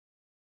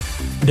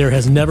There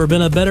has never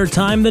been a better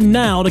time than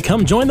now to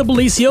come join the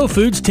Bellisio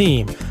Foods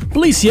team.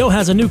 Bellisio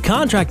has a new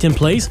contract in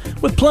place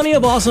with plenty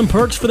of awesome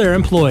perks for their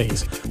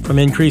employees. From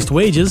increased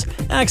wages,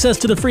 access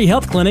to the free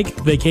health clinic,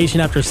 vacation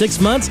after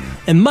 6 months,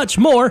 and much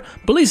more,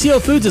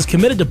 Bellisio Foods is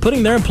committed to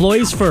putting their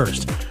employees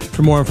first.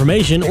 For more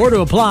information or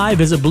to apply,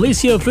 visit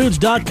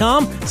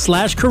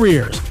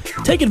BellisioFoods.com/careers.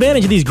 Take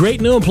advantage of these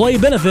great new employee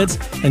benefits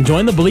and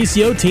join the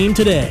Bellisio team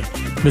today.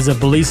 Visit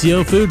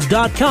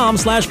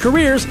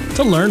BellisioFoods.com/careers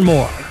to learn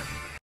more.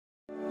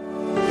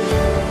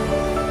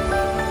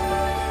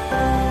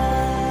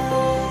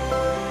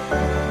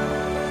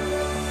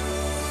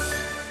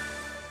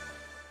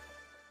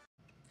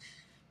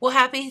 Well,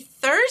 happy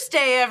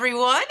Thursday,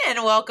 everyone,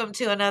 and welcome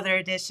to another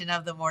edition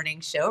of the morning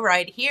show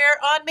right here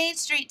on Main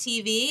Street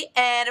TV.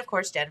 And, of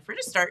course, Jennifer,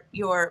 to start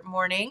your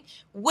morning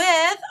with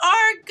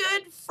our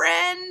good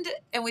friend,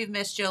 and we've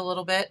missed you a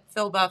little bit,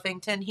 Phil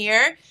Buffington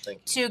here,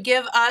 to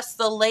give us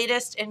the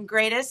latest and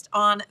greatest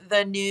on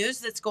the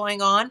news that's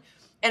going on.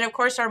 And, of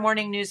course, our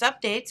morning news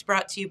updates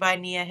brought to you by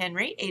Nia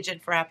Henry,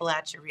 agent for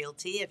Appalachia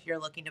Realty. If you're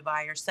looking to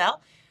buy or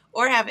sell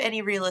or have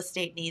any real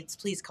estate needs,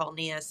 please call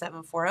Nia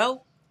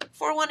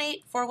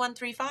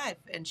 740-418-4135,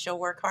 and she'll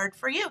work hard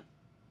for you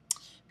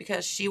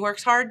because she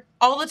works hard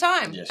all the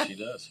time. Yes, she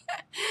does.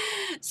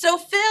 So,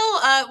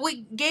 Phil,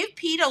 we gave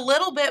Pete a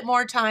little bit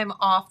more time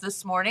off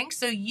this morning,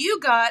 so you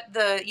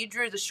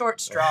drew the short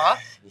straw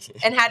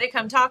and had to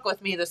come talk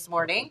with me this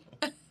morning.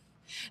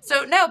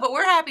 So, no, but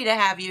we're happy to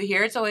have you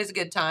here. It's always a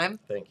good time.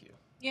 Thank you.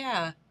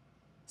 Yeah.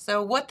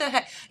 So what the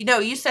heck?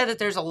 You said that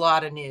there's a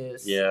lot of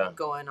news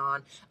going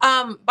on.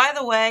 By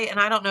the way, and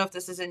I don't know if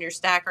this is in your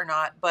stack or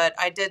not, but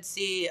I did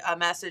see a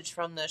message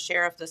from the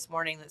sheriff this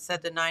morning that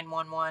said the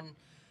 911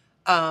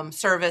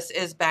 service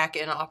is back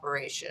in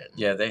operation.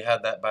 Yeah, they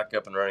had that back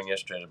up and running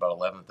yesterday at about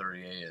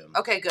 11:30 a.m.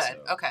 Okay, good.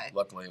 So okay.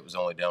 Luckily, it was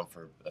only down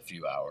for a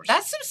few hours.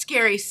 That's some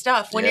scary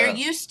stuff. When you're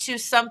used to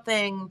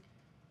something,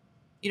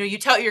 you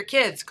tell your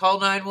kids, call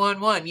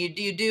 911.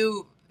 You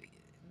do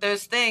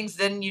those things,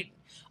 then you...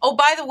 Oh,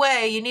 by the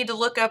way, you need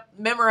to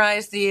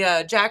memorize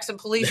the Jackson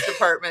Police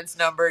Department's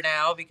number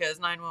now because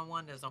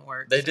 911 doesn't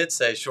work. They did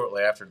say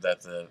shortly after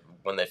that,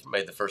 when they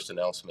made the first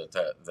announcement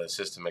that the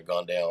system had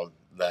gone down,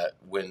 that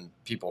when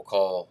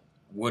people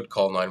would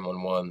call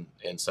 911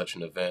 in such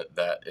an event,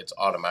 that it's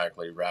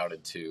automatically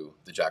routed to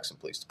the Jackson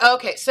Police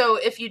Department. Okay, so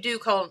if you did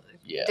call,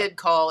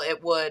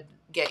 it would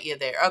get you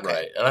there. Okay.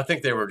 Right, and I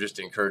think they were just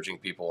encouraging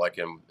people, like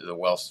in the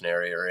Wellston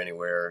area or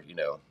anywhere,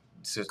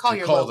 to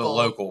call the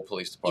local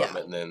police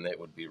department, and then it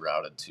would be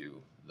routed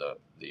to the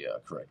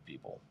correct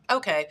people.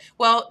 Okay.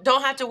 Well,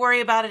 don't have to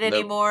worry about it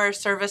anymore.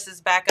 Service is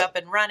back up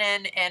and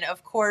running. And,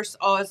 of course,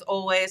 as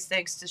always,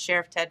 thanks to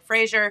Sheriff Ted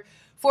Frazier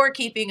for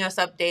keeping us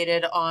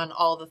updated on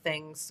all the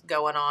things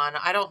going on.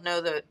 I don't know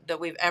that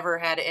we've ever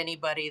had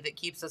anybody that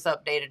keeps us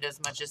updated as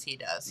much as he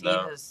does.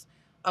 No. He is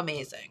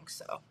amazing.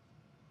 So.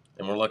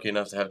 And we're lucky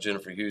enough to have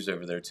Jennifer Hughes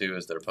over there, too,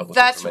 as their public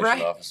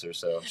information officer.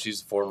 So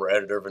she's a former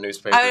editor of a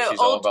newspaper. She's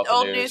all about the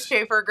old news.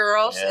 Newspaper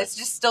girl. Yeah. It's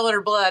just still in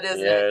her blood, isn't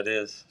it? Yeah, it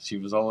is. She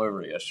was all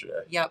over it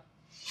yesterday. Yep.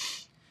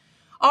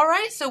 All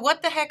right, so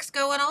what the heck's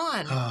going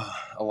on?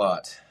 A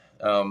lot.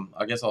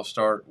 I guess I'll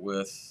start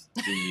with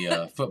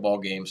the football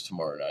games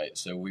tomorrow night.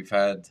 So we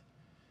had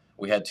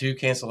 2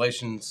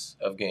 cancellations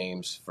of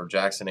games for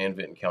Jackson and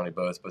Vinton County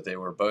both, but they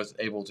were both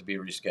able to be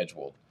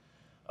rescheduled.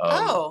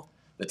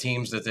 The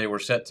teams that they were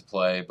set to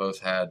play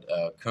both had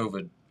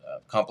COVID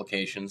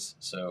complications.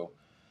 So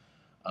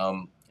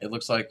it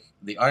looks like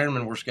the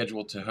Ironmen were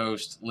scheduled to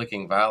host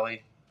Licking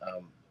Valley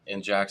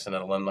in Jackson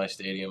at Alumni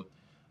Stadium.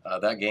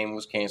 That game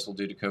was canceled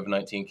due to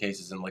COVID-19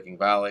 cases in Licking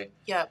Valley.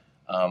 Yep.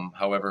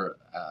 However,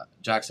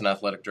 Jackson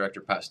Athletic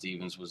Director Pat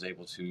Stevens was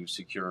able to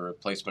secure a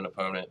replacement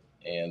opponent,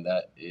 and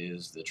that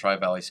is the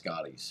Tri-Valley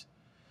Scotties.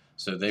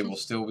 So they will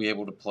still be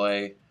able to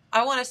play.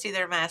 I want to see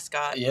their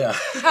mascot. Yeah.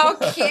 How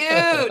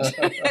cute.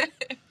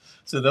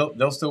 So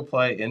they'll still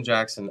play in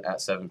Jackson at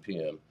 7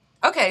 p.m.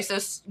 Okay, so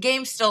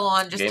game's still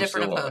on, just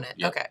different opponent.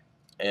 Yep. Okay.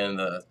 And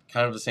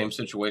kind of the same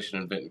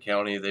situation in Vinton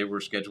County. They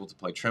were scheduled to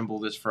play Trimble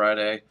this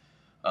Friday.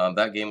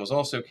 That game was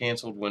also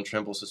canceled when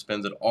Trimble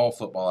suspended all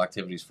football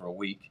activities for a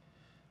week.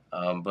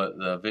 But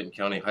the Vinton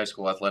County High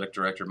School Athletic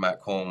Director, Matt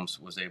Combs,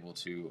 was able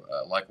to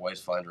likewise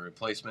find a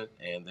replacement,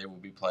 and they will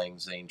be playing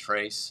Zane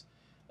Trace.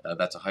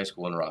 That's a high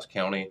school in Ross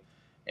County.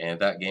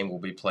 And that game will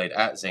be played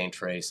at Zane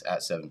Trace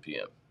at 7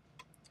 p.m.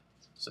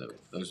 So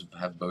those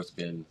have both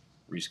been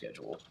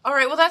rescheduled. All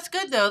right. Well, that's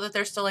good, though, that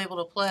they're still able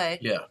to play.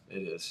 Yeah, it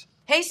is.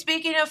 Hey,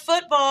 speaking of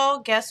football,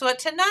 guess what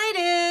tonight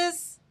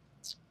is?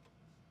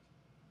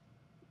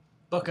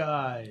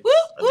 Buckeyes.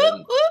 Whoop,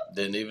 whoop, whoop.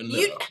 Didn't even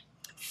know.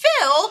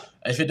 Phil?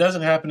 If it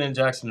doesn't happen in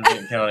Jackson and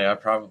Vinton County, I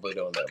probably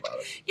don't know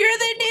about it. You're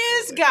the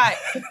news guy.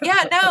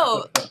 Yeah,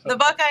 no. The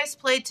Buckeyes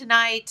played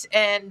tonight,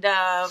 and...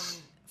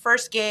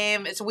 first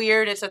game, it's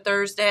weird. It's a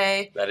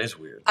Thursday. That is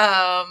weird.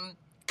 Kind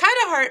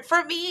of hard.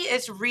 For me,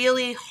 it's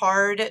really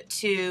hard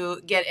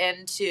to get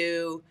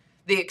into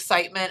the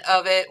excitement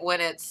of it when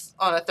it's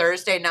on a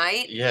Thursday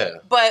night. Yeah.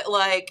 But,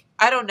 like,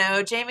 I don't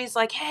know. Jamie's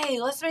like,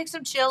 hey, let's make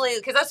some chili.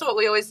 Because that's what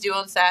we always do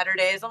on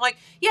Saturdays. I'm like,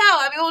 yeah,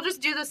 I mean, we'll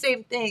just do the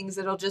same things.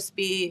 It'll just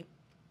be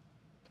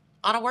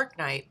on a work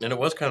night. And it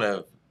was kind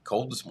of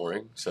cold this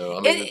morning. So,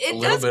 I mean, It a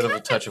little does bit of a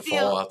kind touch of feel-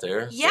 fall out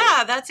there.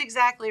 Yeah, that's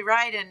exactly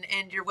right.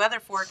 And your weather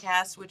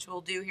forecast, which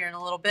we'll do here in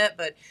a little bit.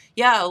 But,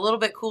 yeah, a little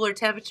bit cooler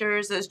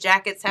temperatures. Those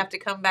jackets have to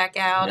come back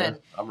out. Yeah, And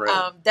I'm ready.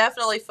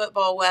 definitely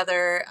football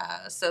weather.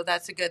 So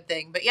that's a good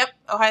thing. But, yep,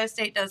 Ohio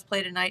State does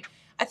play tonight.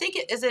 I think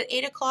is it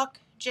 8 o'clock,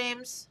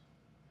 James?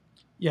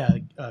 Yeah,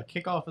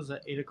 kickoff is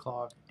at 8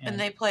 o'clock. And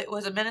they play,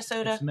 was it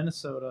Minnesota? It's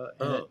Minnesota,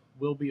 and Oh. it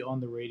will be on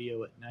the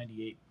radio at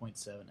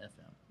 98.7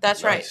 FM.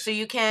 That's right. Nice. So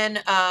you can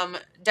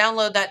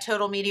download that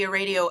Total Media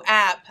Radio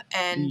app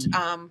and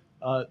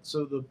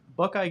So the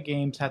Buckeye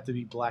games have to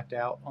be blacked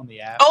out on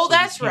the app. Oh, so you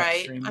that's can't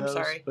right. stream I'm those,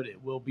 sorry. But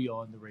it will be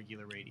on the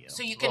regular radio.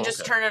 so you can Oh,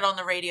 just okay. turn it on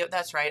the radio.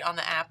 That's right. On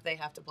the app, they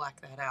have to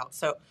black that out.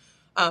 So,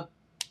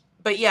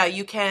 but yeah,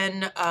 you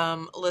can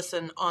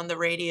listen on the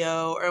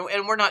radio.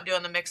 And we're not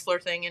doing the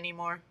Mixlr thing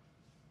anymore.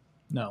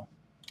 No.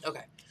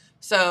 Okay.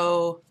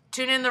 So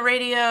tune in the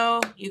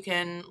radio. You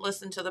can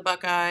listen to the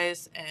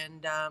Buckeyes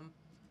and,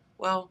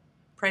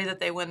 pray that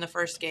they win the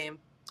first game.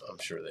 I'm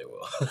sure they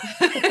will.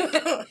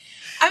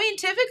 I mean,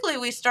 typically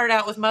we start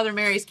out with Mother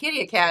Mary's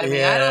Kitty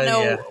Academy. I don't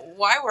know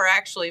why we're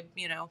actually,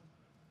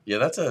 Yeah,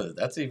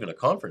 that's even a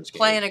conference game.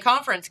 playing a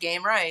conference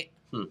game, right?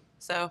 Hmm.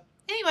 So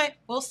anyway,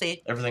 we'll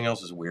see. Everything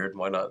else is weird.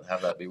 Why not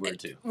have that be weird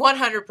too?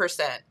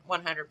 100%.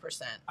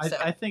 So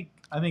I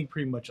think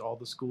pretty much all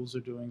the schools are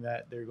doing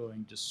that. They're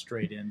going just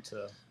straight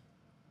into,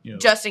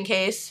 just in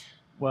case.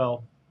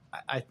 well,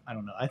 I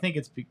don't know. I think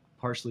it's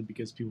partially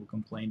because people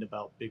complained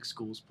about big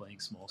schools playing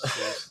small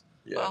schools.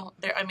 Yeah. Well,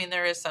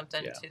 there is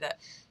something Yeah. to that.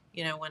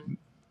 When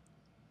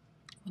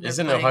they're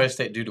Isn't playing- Ohio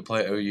State due to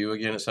play OU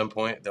again at some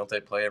point? Don't they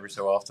play every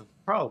so often?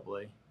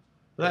 Probably.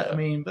 But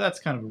Yeah. but that's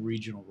kind of a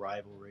regional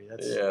rivalry.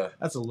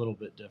 That's a little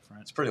bit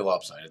different. It's pretty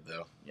lopsided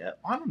though. Yeah,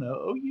 I don't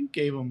know. OU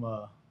gave them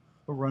a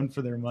run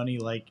for their money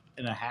like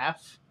in a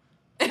half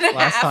and a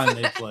last half.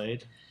 time they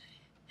played.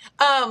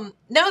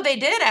 No, they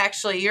did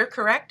actually. You're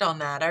correct on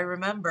that. I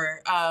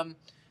remember.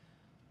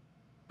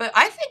 But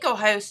I think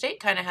Ohio State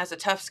kind of has a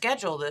tough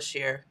schedule this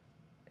year,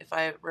 if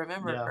I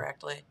remember Yeah.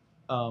 correctly.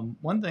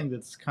 One thing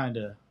that's kind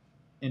of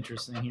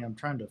interesting here, I'm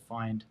trying to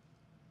find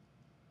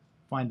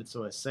it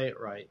so I say it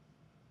right.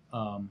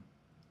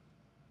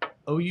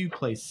 OU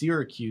plays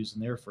Syracuse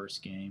in their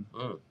first game,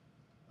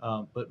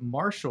 but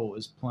Marshall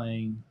is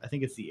playing, I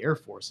think it's the Air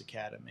Force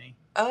Academy,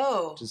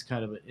 Oh, which is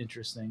kind of an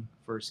interesting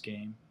first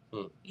game.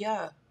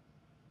 yeah.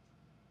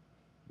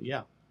 But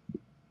yeah,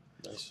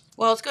 Nice.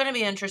 Well, it's going to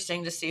be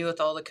interesting to see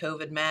with all the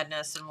COVID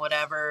madness and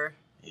whatever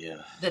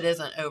Yeah. that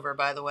isn't over,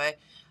 by the way.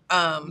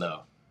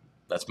 No.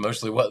 That's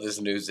mostly what this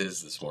news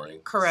is this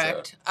morning.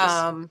 Correct.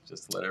 So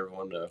just to let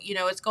everyone know.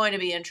 It's going to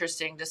be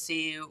interesting to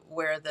see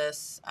where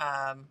this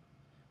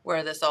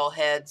all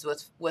heads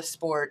with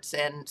sports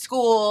and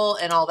school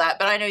and all that.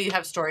 But I know you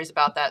have stories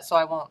about that, so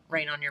I won't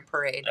rain on your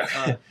parade.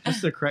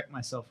 just to correct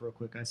myself real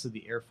quick, I said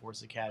the Air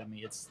Force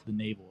Academy. It's the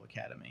Naval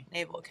Academy.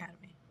 Naval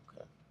Academy.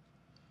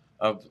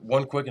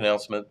 One quick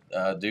announcement.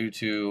 Due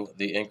to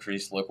the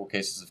increased local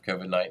cases of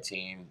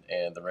COVID-19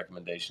 and the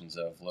recommendations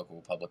of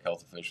local public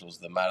health officials,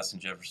 the Madison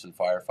Jefferson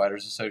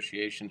Firefighters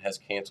Association has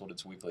canceled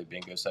its weekly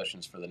bingo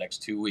sessions for the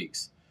next 2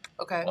 weeks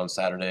Okay. on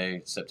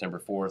Saturday, September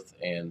 4th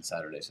and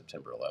Saturday,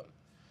 September 11th.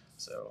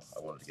 So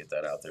I wanted to get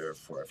that out there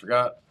before I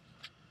forgot.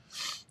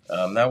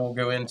 Now we'll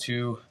go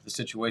into the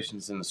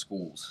situations in the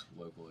schools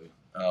locally.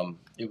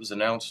 It was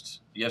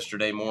announced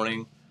yesterday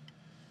morning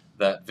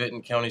that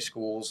Vinton County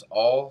schools,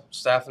 all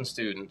staff and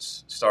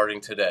students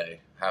starting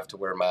today, have to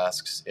wear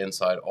masks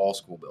inside all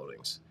school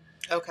buildings.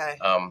 Okay.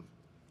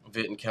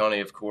 Vinton County,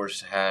 of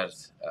course, had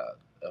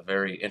a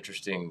very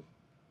interesting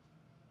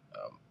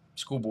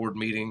school board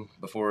meeting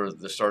before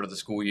the start of the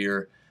school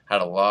year.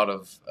 Had a lot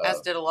of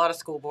As did a lot of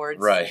school boards.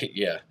 right,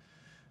 yeah.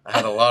 I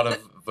had a lot of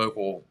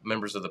vocal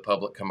members of the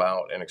public come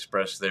out and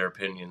express their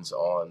opinions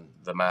on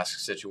the mask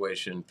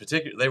situation.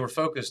 They were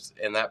focused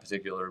in that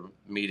particular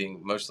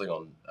meeting mostly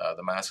on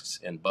the masks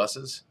in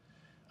buses,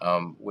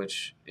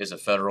 which is a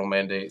federal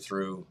mandate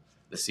through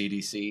the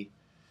CDC.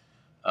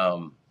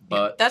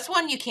 But That's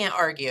one you can't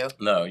argue.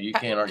 no, you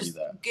can't argue Just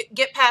that.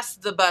 Get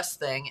past the bus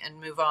thing and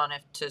move on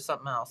to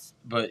something else.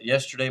 But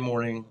yesterday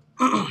morning,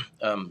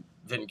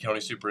 Vinton County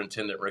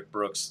Superintendent Rick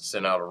Brooks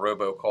sent out a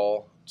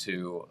robocall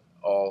to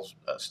all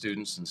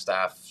students and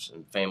staff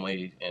and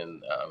family,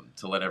 and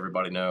to let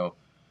everybody know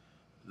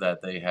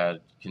that they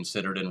had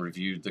considered and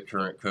reviewed the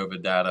current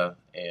COVID data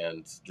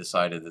and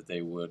decided that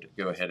they would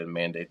go ahead and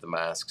mandate the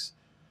masks.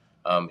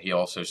 He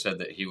also said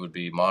that he would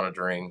be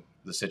monitoring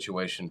the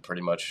situation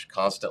pretty much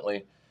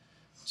constantly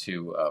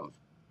to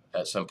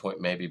at some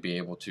point maybe be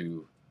able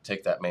to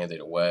take that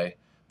mandate away.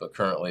 But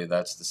currently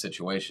that's the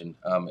situation.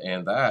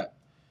 And that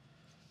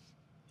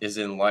is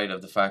in light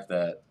of the fact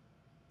that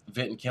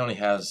Vinton County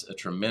has a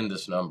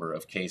tremendous number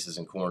of cases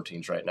and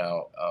quarantines right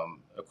now.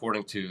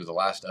 According to the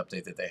last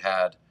update that they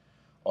had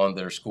on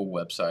their school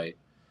website.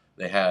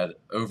 They had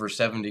over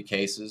 70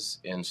 cases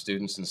in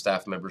students and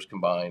staff members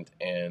combined,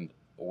 and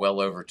well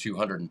over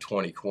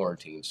 220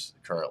 quarantines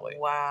currently.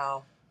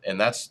 Wow. And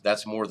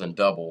that's more than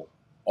double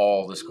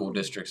all the school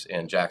districts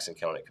in Jackson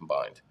County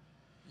combined.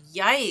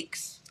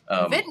 Yikes.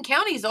 Vinton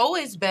County's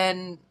always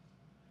been,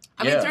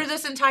 I mean, through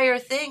this entire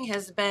thing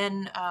has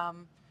been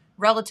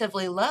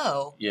relatively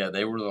low. Yeah,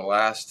 they were the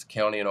last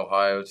county in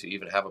Ohio to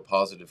even have a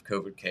positive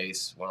COVID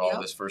case when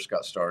all this first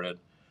got started.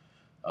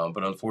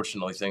 But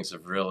unfortunately, things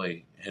have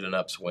really hit an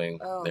upswing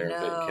there in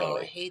Vinton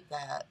County. I hate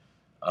that.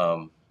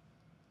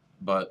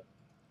 But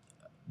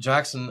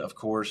Jackson, of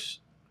course,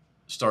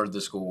 started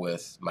the school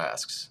with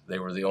masks. They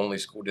were the only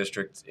school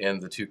district in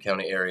the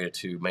two-county area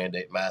to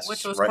mandate masks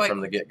Which was right quite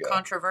from the get-go.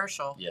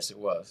 Controversial. Yes, it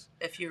was.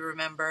 If you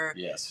remember.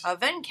 Yes.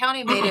 Vinton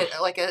County made it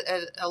like an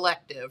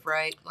elective,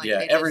 right? Like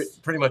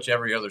pretty much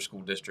every other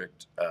school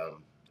district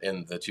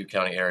in the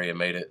two-county area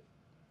made it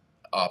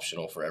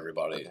optional for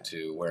everybody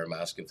to wear a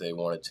mask if they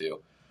wanted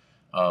to.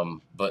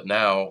 But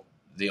now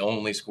the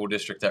only school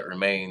district that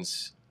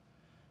remains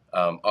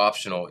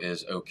optional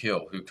is Oak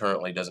Hill, who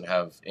currently doesn't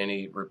have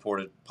any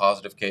reported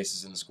positive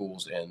cases in the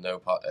schools and no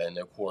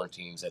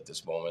quarantines at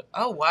this moment.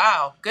 Oh,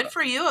 wow. Good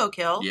for you, Oak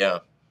Hill. Yeah.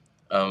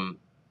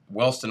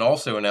 Wellston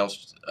also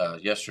announced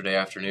yesterday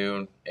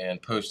afternoon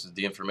and posted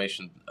the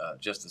information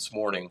just this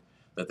morning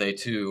that they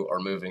too are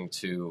moving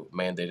to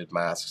mandated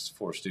masks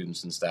for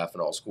students and staff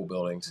in all school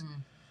buildings.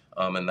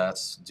 And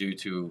that's due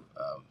to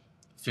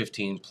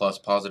 15 plus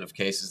positive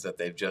cases that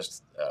they've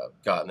just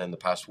gotten in the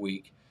past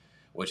week,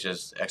 which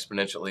has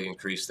exponentially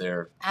increased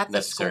their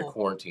necessary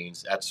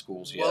quarantines at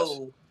schools.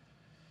 Whoa.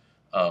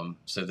 Yes.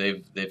 So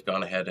they've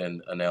gone ahead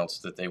and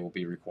announced that they will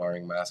be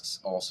requiring masks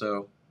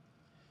also.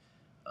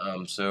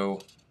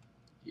 So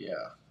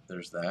yeah,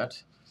 there's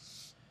that.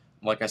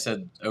 Like I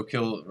said, Oak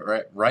Hill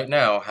right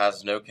now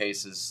has no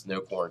cases,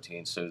 no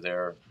quarantine, so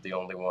they're the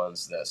only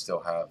ones that still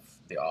have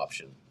the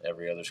option.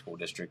 Every other school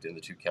district in the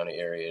two-county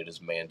area, it is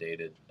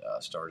mandated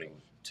starting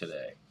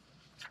today.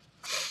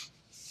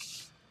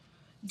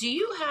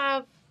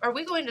 Are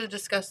we going to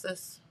discuss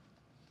this?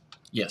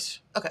 Yes.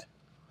 Okay.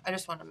 I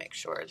just want to make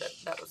sure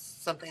that was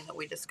something that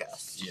we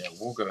discussed. Yeah,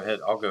 we'll go ahead.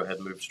 I'll go ahead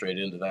and move straight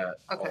into that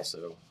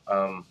also.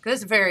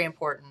 Because it's very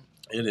important.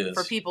 It is.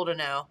 For people to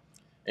know.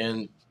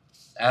 And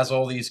as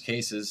all these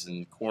cases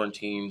and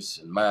quarantines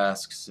and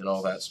masks and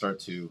all that start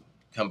to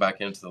come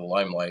back into the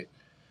limelight,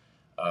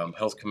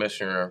 Health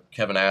Commissioner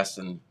Kevin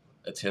Aston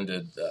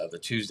attended the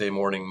Tuesday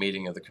morning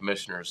meeting of the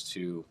commissioners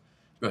to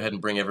go ahead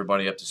and bring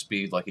everybody up to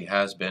speed like he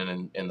has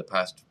been in the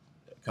past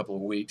couple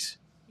of weeks.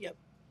 Yep.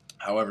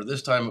 However,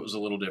 this time it was a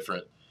little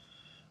different.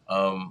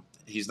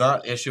 He's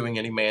not issuing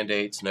any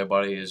mandates.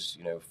 Nobody is,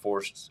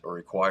 forced or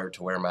required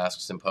to wear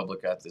masks in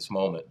public at this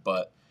moment.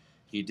 But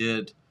he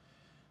did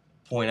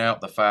point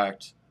out the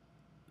fact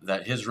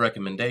that his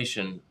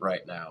recommendation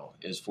right now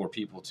is for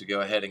people to go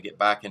ahead and get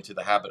back into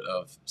the habit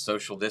of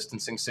social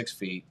distancing 6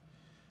 feet,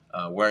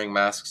 wearing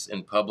masks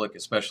in public,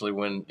 especially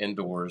when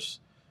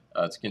indoors,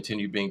 to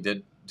continue being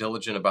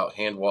diligent about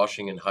hand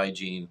washing and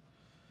hygiene,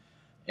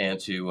 and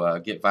to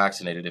get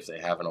vaccinated if they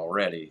haven't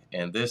already.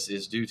 And this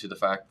is due to the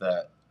fact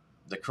that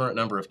the current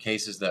number of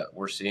cases that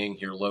we're seeing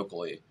here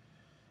locally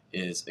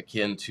is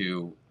akin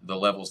to the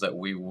levels that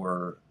we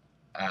were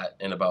at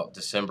in about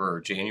December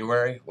or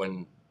January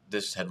when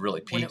this had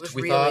really peaked. When it was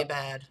really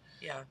bad.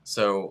 Yeah.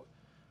 So,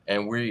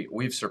 and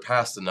we've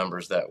surpassed the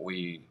numbers that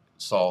we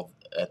saw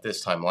at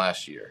this time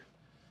last year.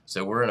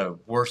 So we're in a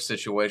worse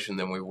situation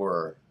than we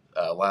were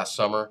last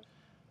summer,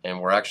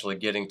 and we're actually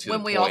getting to when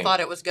the we point, all thought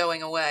it was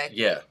going away.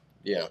 Yeah.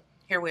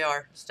 Here we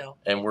are still.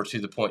 And we're to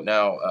the point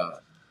now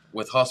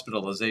with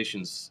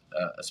hospitalizations,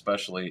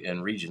 especially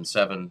in Region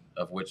 7,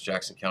 of which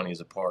Jackson County is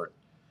a part.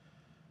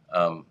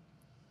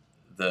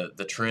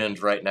 The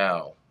trend right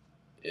now,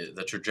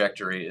 the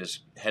trajectory is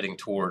heading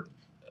toward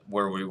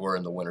where we were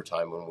in the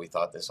wintertime when we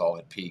thought this all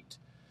had peaked.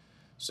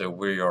 So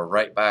we are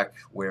right back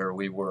where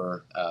we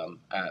were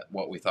at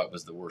what we thought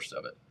was the worst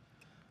of it.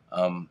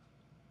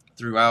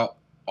 Throughout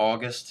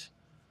August,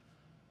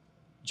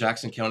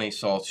 Jackson County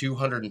saw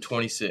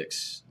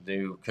 226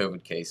 new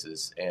COVID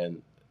cases,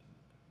 and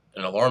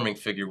an alarming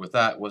figure with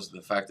that was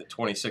the fact that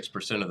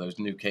 26% of those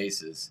new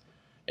cases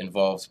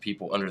involved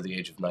people under the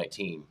age of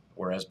 19,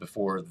 whereas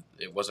before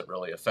it wasn't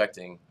really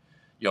affecting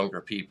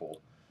younger people.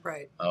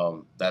 Right.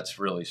 That's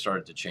really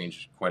started to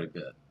change quite a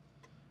bit.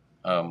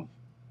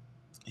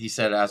 He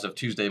said as of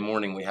Tuesday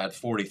morning, we had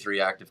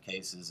 43 active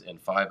cases and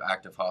 5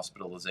 active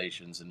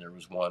hospitalizations, and there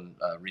was one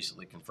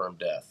recently confirmed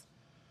death.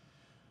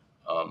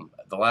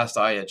 The last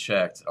I had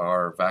checked,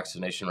 our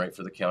vaccination rate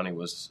for the county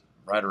was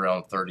right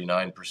around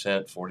 39%,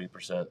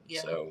 40%.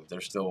 Yeah. So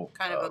there's still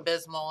kind of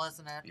abysmal,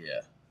 isn't it?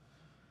 Yeah.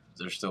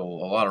 There's still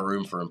a lot of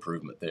room for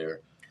improvement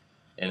there.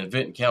 And in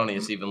Vinton County,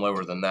 it's even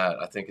lower than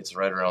that. I think it's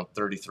right around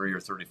 33 or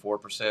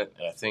 34%.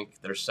 And I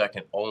think they're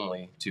second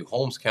only to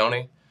Holmes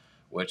County,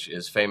 which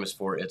is famous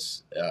for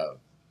its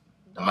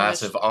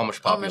massive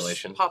Amish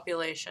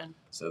population.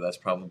 So that's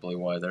probably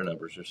why their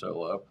numbers are so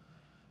low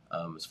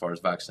as far as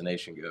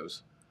vaccination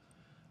goes.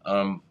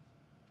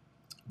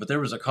 But there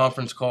was a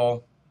conference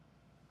call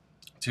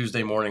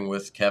Tuesday morning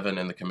with Kevin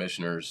and the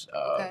commissioners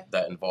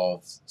that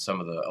involved some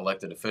of the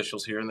elected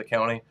officials here in the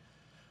county.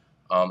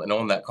 And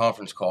on that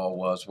conference call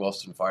was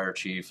Wellston Fire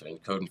Chief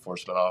and Code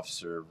Enforcement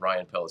Officer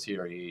Ryan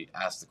Pelletier. He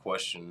asked the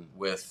question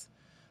with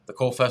the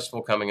Coal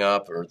Festival coming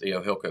up, or the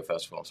Ohilco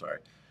Festival, I'm sorry,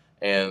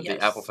 and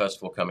the Apple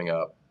Festival coming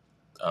up,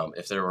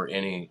 if there were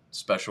any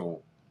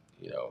special,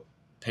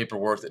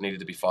 paperwork that needed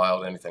to be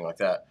filed, anything like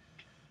that.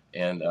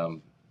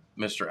 And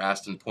Mr.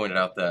 Aston pointed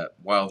out that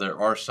while there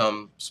are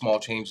some small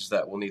changes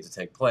that will need to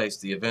take place,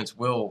 the events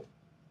will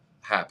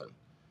happen.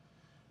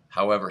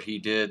 However, he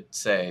did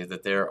say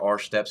that there are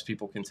steps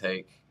people can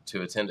take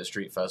to attend a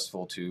street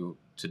festival to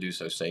do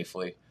so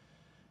safely.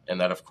 And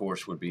that, of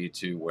course, would be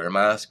to wear a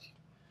mask,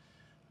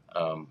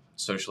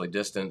 socially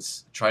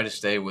distance, try to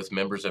stay with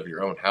members of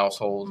your own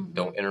household. Mm-hmm.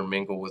 Don't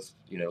intermingle with,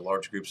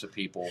 large groups of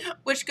people.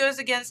 Which goes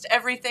against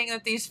everything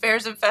that these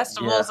fairs and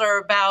festivals are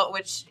about,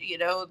 which,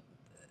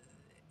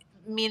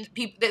 means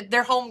people,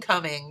 they're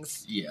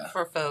homecomings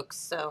for folks.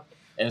 So,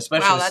 and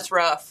especially, wow, that's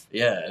rough.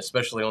 Yeah,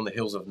 especially on the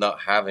heels of not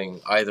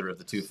having either of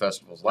the two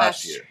festivals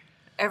last year.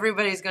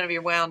 Everybody's going to be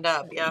wound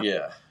up. Yeah.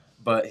 Yeah.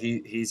 But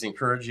he's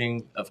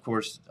encouraging, of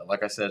course,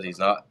 like I said, he's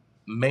not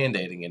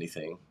mandating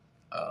anything,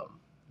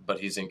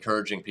 but he's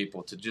encouraging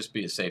people to just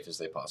be as safe as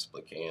they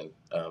possibly can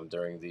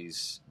during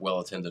these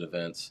well-attended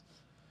events.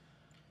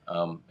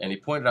 And he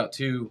pointed out,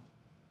 too,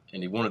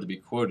 and he wanted to be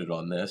quoted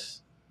on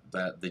this,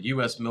 that the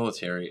U.S.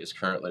 military is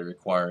currently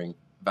requiring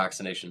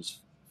vaccinations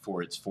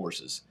for its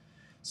forces.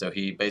 So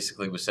he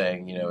basically was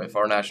saying, if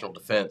our national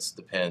defense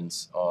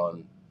depends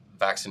on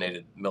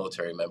vaccinated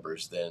military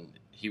members, then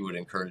he would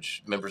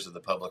encourage members of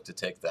the public to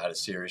take that as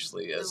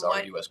seriously as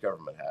our U.S.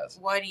 government has.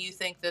 Why do you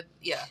think that?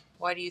 Yeah.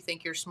 Why do you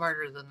think you're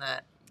smarter than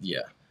that?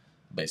 Yeah,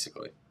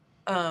 basically.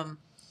 So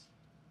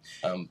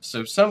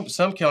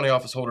some county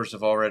office holders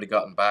have already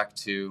gotten back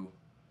to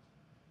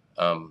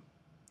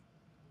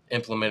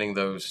implementing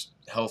those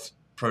health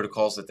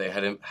protocols that they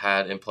had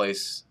in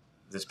place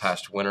this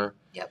past winter.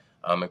 Yep.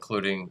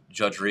 Including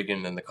Judge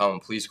Regan in the Common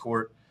Pleas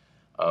Court.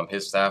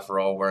 His staff are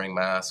all wearing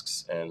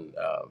masks and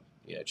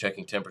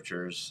checking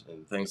temperatures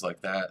and things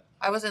like that.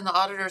 I was in the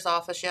auditor's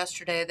office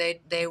yesterday.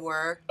 They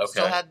were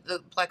still had the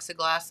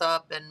plexiglass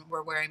up and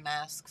were wearing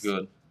masks.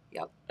 Good.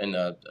 Yep. And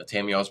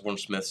Tammy Osborne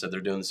Smith said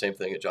they're doing the same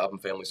thing at Job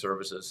and Family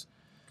Services.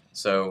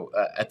 So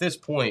at this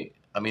point,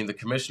 the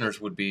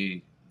commissioners would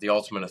be the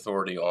ultimate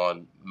authority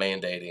on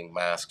mandating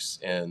masks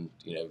in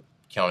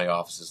county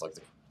offices like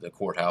the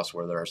courthouse,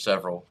 where there are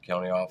several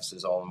county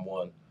offices all in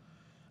one.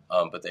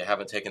 But they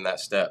haven't taken that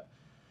step.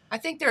 I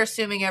think they're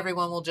assuming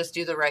everyone will just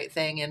do the right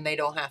thing and they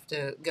don't have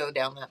to go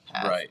down that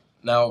path. Right.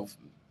 Now,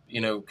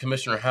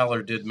 Commissioner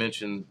Haller did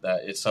mention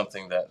that it's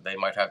something that they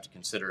might have to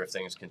consider if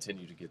things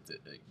continue to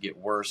get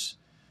worse.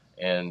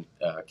 And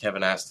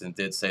Kevin Aston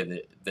did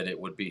say that it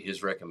would be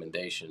his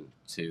recommendation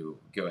to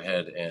go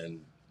ahead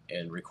and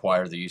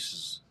require the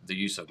use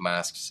of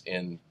masks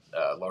in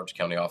large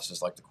county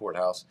offices like the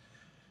courthouse.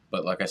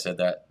 But like I said,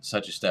 that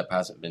such a step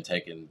hasn't been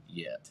taken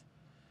yet.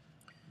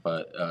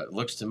 But it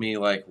looks to me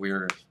like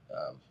we're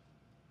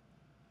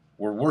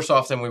worse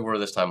off than we were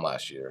this time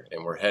last year,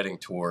 and we're heading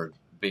toward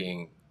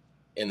being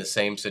in the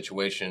same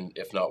situation,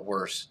 if not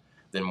worse,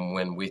 than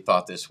when we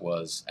thought this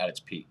was at its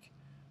peak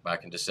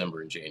back in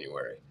December and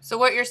January. So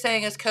what you're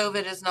saying is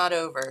COVID is not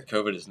over.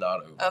 COVID is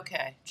not over.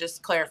 Okay,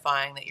 just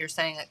clarifying that you're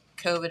saying that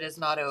COVID is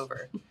not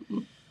over.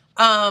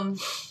 I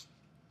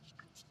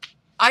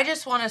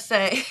just want to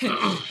say...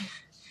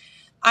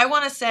 I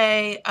want to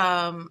say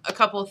a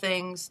couple of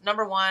things.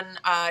 Number one,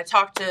 I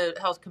talked to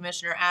Health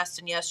Commissioner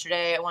Aston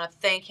yesterday. I want to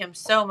thank him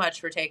so much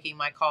for taking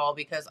my call,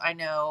 because I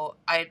know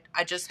I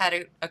just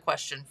had a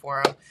question for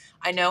him.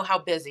 I know how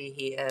busy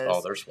he is.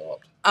 Oh, they're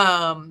swamped.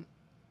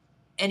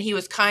 And he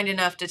was kind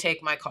enough to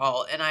take my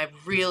call, and I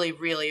really,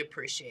 really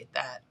appreciate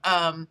that.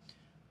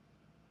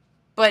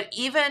 But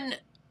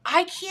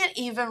I can't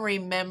even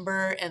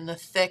remember in the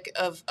thick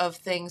of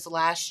things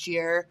last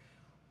year,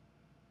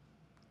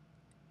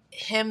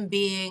 him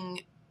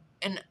being,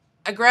 and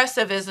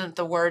aggressive isn't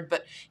the word,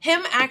 but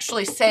him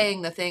actually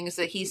saying the things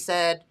that he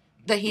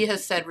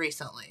has said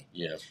recently.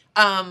 Yeah.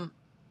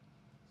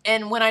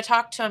 And when I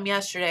talked to him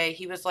yesterday,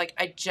 he was like,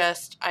 I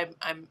just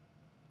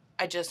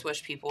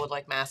wish people would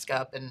mask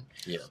up and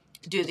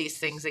do these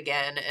things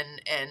again.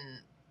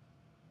 And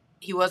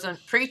he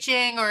wasn't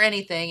preaching or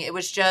anything. It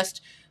was just,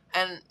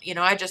 and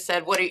I just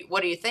said, what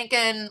are you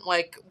thinking?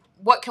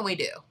 What can we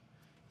do?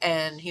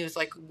 And he was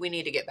like, we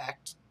need to get back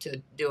to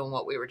doing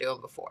what we were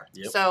doing before.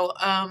 Yep. So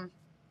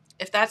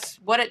if that's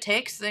what it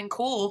takes, then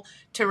cool,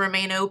 to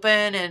remain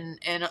open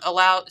and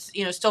allow,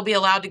 still be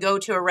allowed to go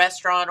to a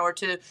restaurant or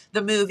to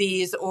the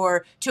movies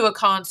or to a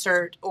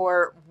concert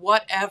or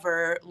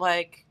whatever.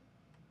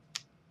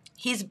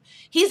 He's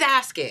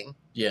asking.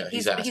 Yeah,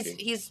 he's asking.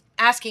 He's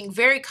asking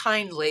very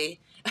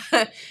kindly.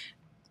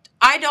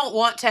 I don't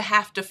want to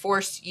have to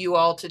force you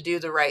all to do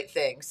the right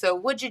thing. So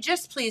would you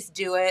just please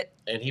do it?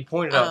 And he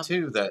pointed out,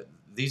 too, that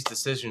these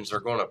decisions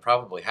are going to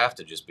probably have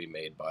to just be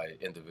made by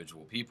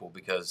individual people,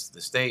 because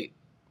the state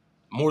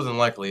more than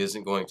likely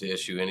isn't going to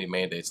issue any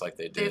mandates like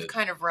they did. They've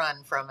kind of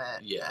run from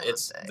it. Yeah,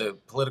 it's the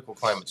political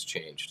climate's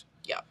changed.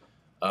 Yeah.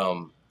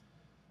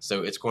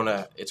 So it's going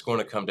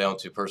to come down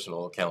to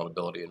personal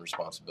accountability and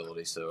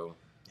responsibility. So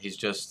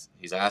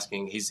he's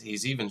asking.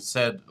 He's even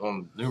said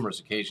on numerous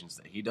occasions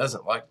that he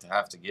doesn't like to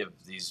have to give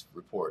these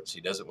reports.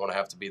 He doesn't want to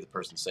have to be the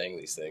person saying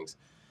these things.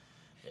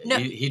 No,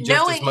 he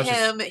knowing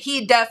him,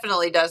 he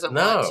definitely doesn't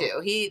want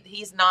to.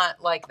 He's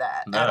not like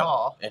that at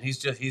all. And he's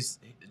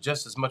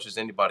just as much as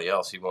anybody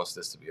else. He wants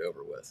this to be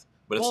over with,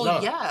 but it's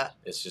not. Yeah,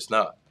 it's just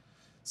not.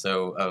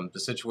 So the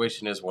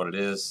situation is what it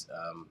is.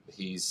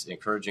 He's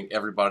encouraging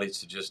everybody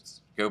to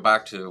just go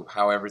back to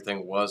how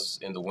everything was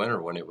in the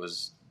winter when it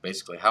was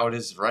basically how it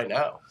is right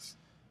now,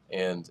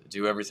 and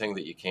do everything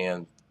that you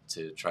can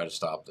to try to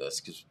stop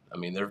this. Because I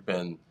mean, there have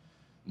been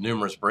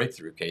numerous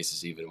breakthrough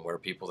cases even where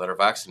people that are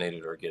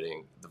vaccinated are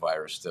getting the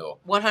virus still.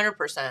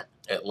 100%.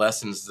 It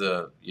lessens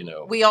the,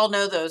 We all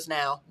know those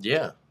now.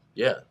 Yeah.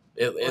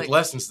 It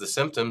lessens the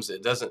symptoms.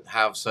 It doesn't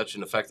have such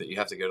an effect that you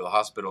have to go to the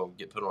hospital and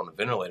get put on a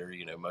ventilator,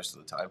 most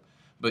of the time.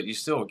 But you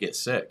still get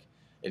sick,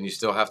 and you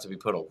still have to be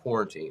put on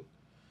quarantine.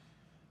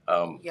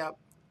 Yep.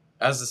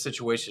 As the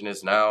situation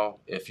is now,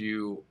 if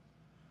you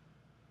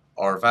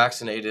are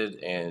vaccinated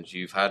and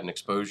you've had an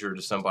exposure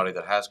to somebody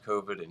that has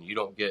COVID and you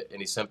don't get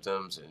any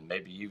symptoms, and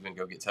maybe you even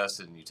go get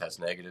tested and you test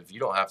negative, you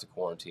don't have to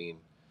quarantine.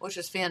 Which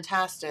is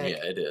fantastic.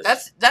 Yeah, it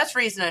is. That's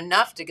reason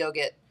enough to go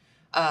get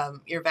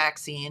your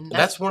vaccine.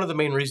 That's one of the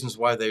main reasons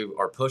why they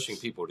are pushing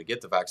people to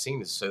get the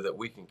vaccine, is so that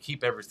we can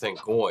keep everything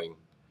going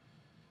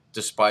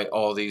despite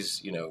all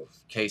these,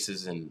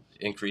 cases and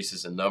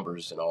increases in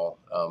numbers and all.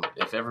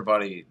 If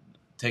everybody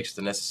takes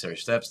the necessary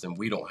steps, then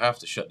we don't have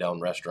to shut down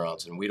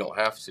restaurants, and we don't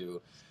have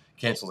to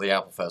cancel the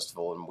Apple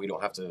Festival, and we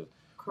don't have to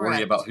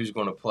worry about who's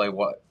going to play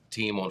what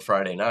team on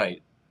Friday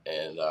night.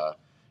 And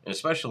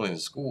especially in the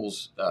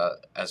schools,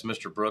 as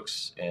Mr.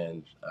 Brooks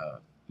and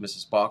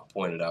Mrs. Bach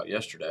pointed out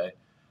yesterday,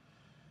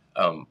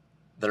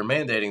 they're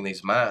mandating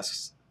these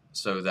masks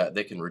so that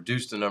they can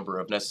reduce the number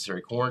of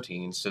necessary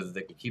quarantines, so that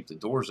they can keep the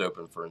doors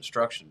open for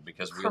instruction,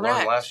 because we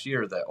learned last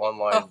year that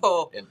online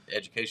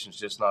education is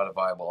just not a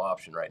viable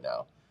option right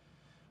now.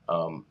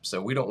 So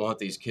we don't want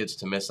these kids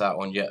to miss out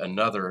on yet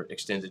another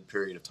extended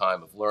period of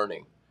time of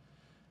learning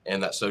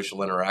and that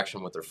social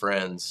interaction with their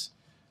friends,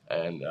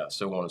 and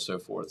so on and so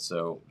forth.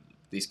 So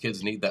these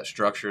kids need that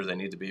structure. They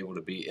need to be able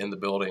to be in the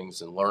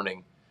buildings and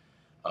learning.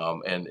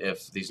 And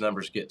if these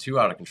numbers get too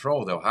out of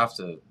control, they'll have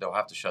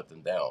to shut them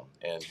down.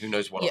 And who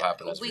knows what will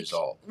happen as a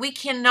result. We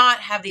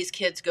cannot have these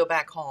kids go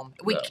back home.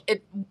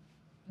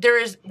 There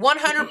is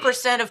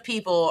 100% of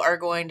people are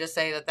going to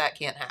say that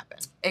can't happen.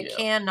 It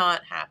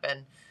cannot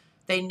happen.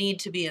 They need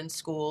to be in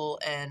school,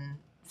 and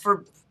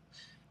for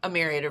a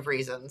myriad of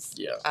reasons.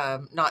 Yeah.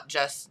 Not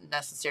just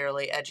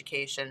necessarily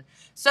education.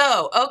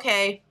 So,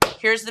 okay,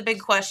 here's the big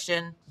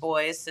question,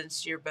 boys,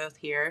 since you're both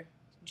here.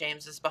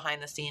 James is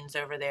behind the scenes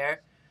over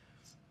there.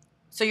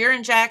 So you're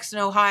in Jackson,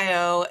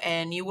 Ohio,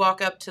 and you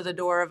walk up to the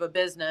door of a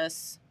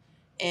business,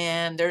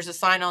 and there's a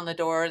sign on the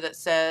door that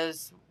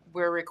says,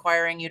 "We're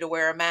requiring you to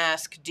wear a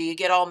mask." Do you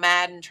get all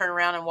mad and turn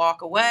around and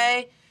walk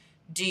away?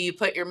 Do you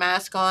put your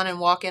mask on and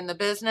walk in the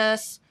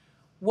business?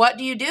 What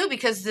do you do?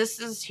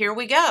 Because here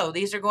we go.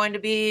 These are going to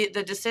be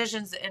the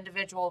decisions that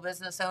individual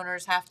business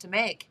owners have to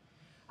make.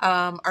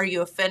 Are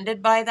you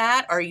offended by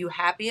that? Are you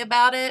happy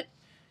about it?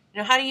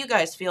 How do you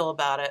guys feel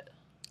about it?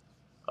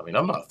 I mean,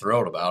 I'm not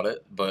thrilled about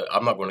it, but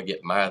I'm not going to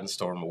get mad and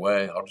storm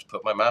away. I'll just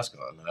put my mask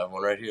on. I have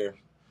one right here.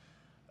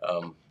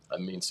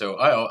 So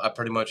I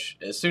pretty much,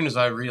 as soon as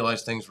I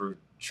realized things were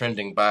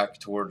trending back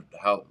toward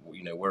how,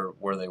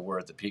 where they were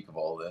at the peak of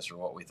all of this, or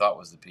what we thought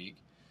was the peak,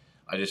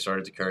 I just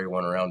started to carry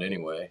one around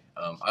anyway.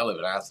 I live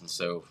in Athens,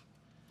 so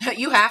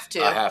you have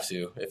to. I have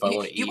to if I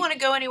want to eat. You want to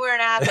go anywhere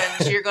in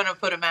Athens, you're going to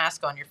put a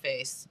mask on your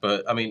face.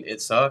 But I mean,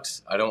 it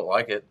sucks. I don't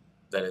like it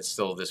that it's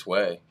still this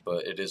way,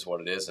 but it is what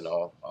it is, and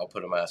I'll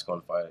put a mask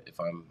on if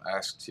I'm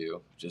asked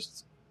to.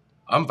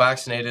 I'm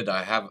vaccinated.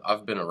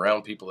 I've been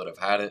around people that have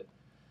had it.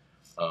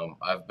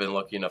 I've been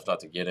lucky enough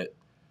not to get it.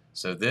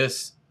 So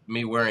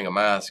me wearing a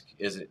mask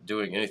isn't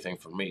doing anything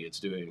for me. It's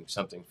doing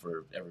something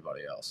for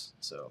everybody else.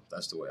 So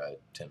that's the way I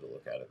tend to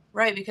look at it.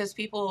 Right, because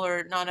people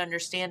are not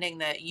understanding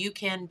that you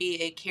can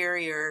be a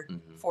carrier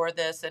for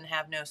this and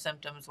have no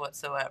symptoms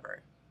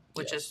whatsoever,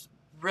 which is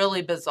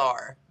really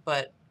bizarre,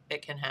 but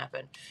it can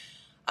happen.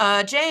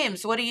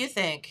 James, what do you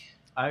think?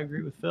 I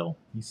agree with Phil.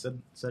 He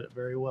said it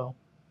very well.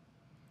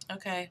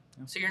 Okay.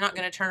 Yeah. So you're not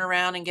going to turn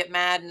around and get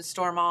mad and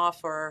storm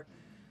off, or...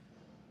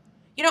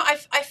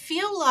 I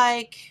feel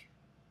like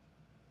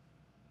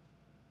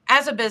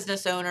as a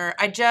business owner,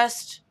 I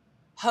just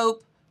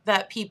hope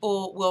that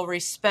people will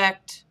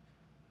respect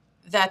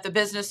that the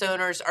business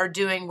owners are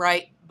doing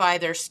right by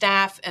their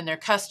staff and their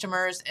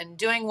customers and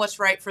doing what's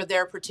right for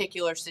their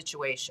particular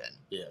situation.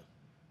 Yeah.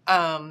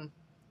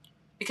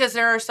 Because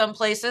there are some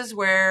places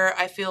where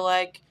I feel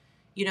like,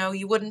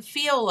 you wouldn't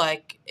feel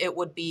like it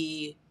would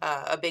be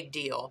a big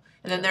deal.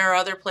 And then there are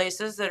other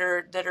places that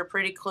are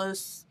pretty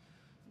close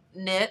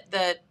knit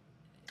that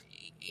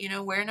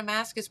wearing a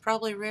mask is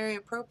probably very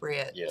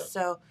appropriate. Yeah.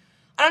 So,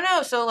 I don't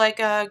know. So, like,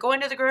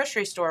 going to the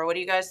grocery store, what do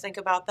you guys think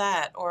about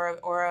that?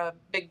 Or a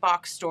big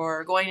box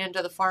store, going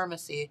into the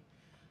pharmacy?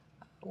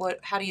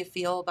 How do you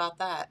feel about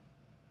that?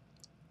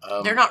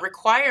 They're not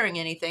requiring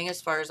anything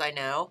as far as I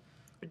know.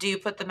 Do you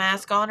put the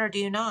mask on or do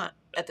you not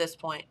at this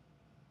point?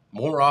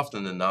 More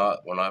often than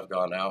not, when I've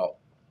gone out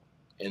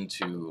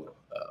into,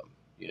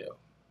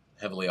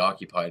 heavily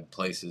occupied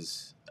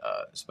places,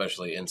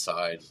 especially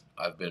inside,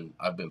 I've been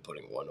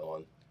putting one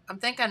on. I'm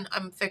thinking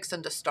I'm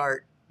fixing to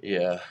start.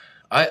 Yeah.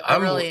 I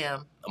really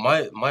am.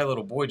 My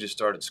little boy just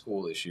started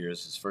school this year.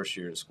 It's his first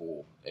year in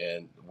school,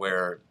 and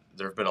where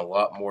there have been a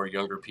lot more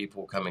younger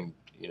people coming,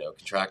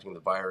 contracting the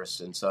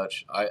virus and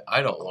such.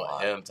 I don't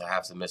want him to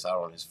have to miss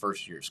out on his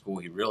first year of school.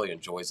 He really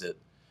enjoys it.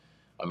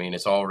 I mean,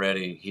 he's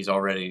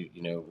already,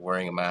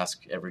 wearing a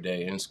mask every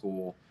day in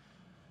school.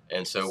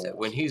 And so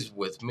when he's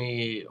with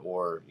me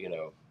or,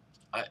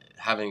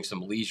 having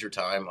some leisure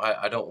time,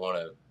 I don't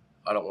want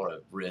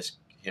to risk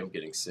him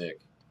getting sick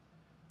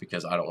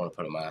because I don't want to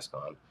put a mask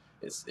on.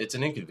 It's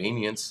an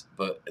inconvenience,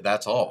 but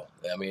that's all.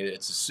 I mean,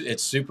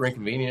 it's super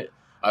inconvenient.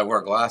 I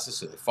wear glasses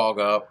so they fog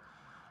up.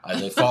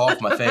 They fall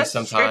off my face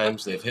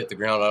sometimes. They've hit the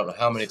ground I don't know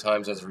how many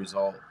times as a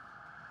result.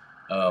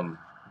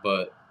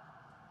 But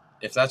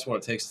if that's what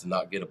it takes to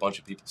not get a bunch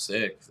of people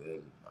sick,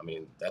 then, I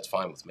mean, that's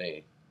fine with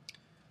me.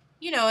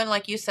 And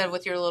like you said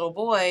with your little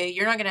boy,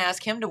 you're not going to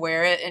ask him to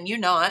wear it and you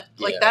not.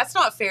 Like, Yeah. that's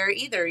not fair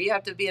either. You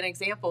have to be an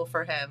example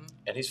for him.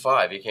 And he's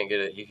 5. He can't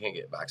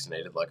get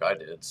vaccinated like I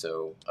did.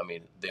 So, I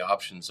mean, the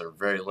options are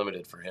very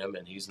limited for him,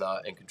 and he's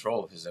not in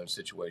control of his own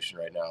situation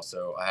right now.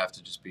 So I have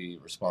to just be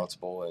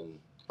responsible and...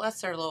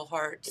 Bless their little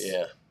hearts.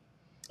 Yeah.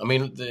 I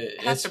mean,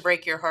 it has to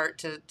break your heart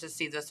to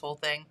see this whole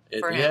thing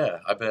for him. Yeah,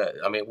 I bet.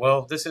 I mean,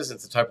 well, this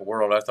isn't the type of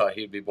world I thought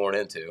he'd be born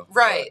into.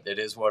 Right. It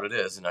is what it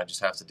is, and I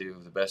just have to do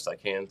the best I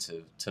can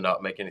to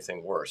not make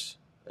anything worse.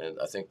 And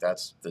I think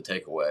that's the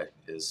takeaway,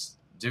 is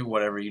do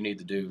whatever you need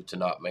to do to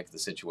not make the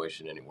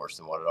situation any worse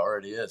than what it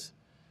already is.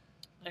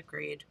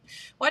 Agreed.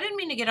 Well, I didn't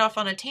mean to get off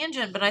on a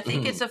tangent, but I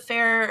think it's a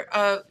fair,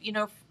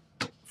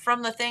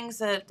 from the things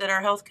that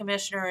our health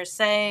commissioner is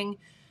saying,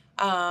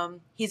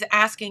 he's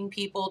asking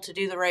people to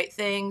do the right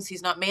things.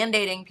 He's not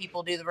mandating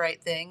people do the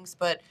right things,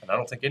 but... And I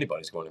don't think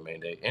anybody's going to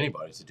mandate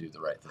anybody to do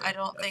the right thing. I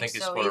don't think it's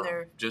so going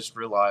either. To just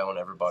rely on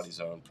everybody's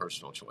own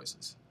personal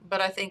choices.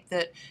 But I think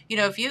that,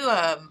 if you...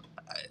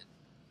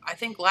 I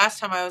think last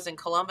time I was in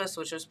Columbus,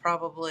 which was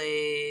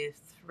probably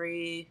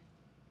 2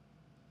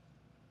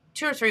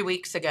 or 3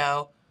 weeks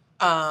ago,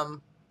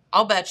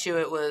 I'll bet you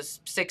it was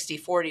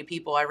 60-40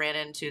 people I ran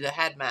into that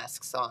had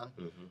masks on.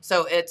 Mm-hmm.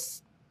 So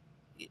it's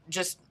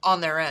just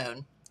on their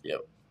own.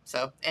 Yep.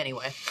 So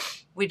anyway,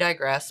 we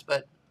digress,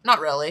 but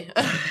not really.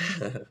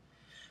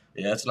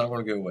 Yeah, it's not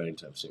going to go away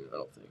anytime soon, I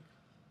don't think.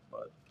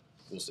 But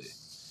we'll see.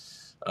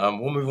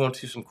 We'll move on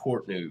to some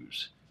court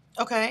news.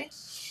 Okay.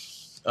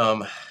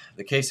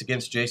 The case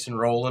against Jason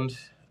Rowland,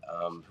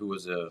 who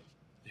was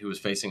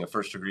facing a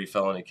first-degree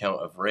felony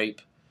count of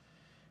rape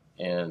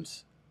and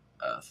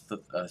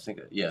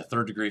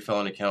third-degree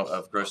felony count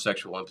of gross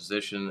sexual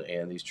imposition,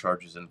 and these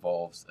charges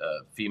involved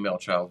a female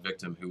child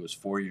victim who was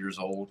 4 years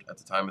old at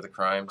the time of the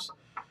crimes,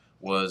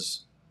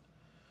 was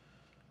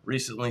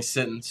recently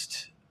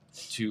sentenced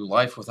to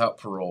life without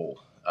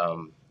parole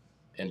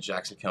in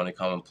Jackson County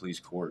Common Pleas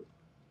Court.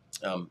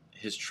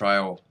 His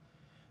trial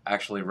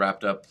actually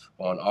wrapped up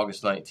on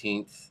August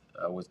 19th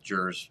with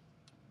jurors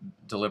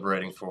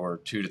deliberating for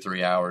 2 to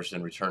 3 hours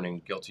and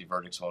returning guilty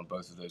verdicts on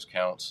both of those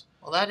counts.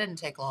 Well, that didn't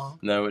take long.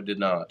 No, it did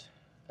not.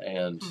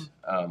 And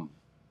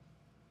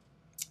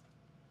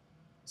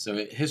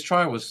so his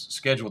trial was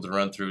scheduled to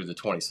run through the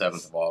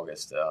 27th of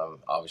August.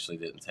 Obviously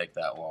didn't take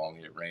that long.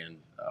 It ran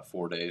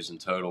 4 days in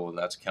total, and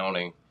that's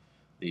counting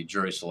the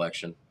jury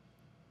selection.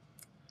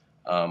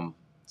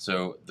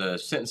 So the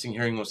sentencing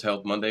hearing was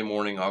held Monday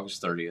morning,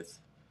 August 30th.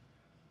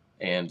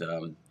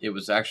 And it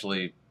was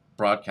actually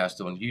broadcast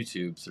on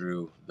YouTube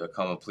through the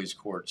Common Pleas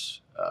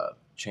Court's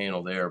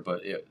channel there,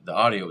 but the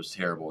audio was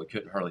terrible. We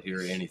couldn't hardly hear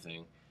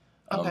anything.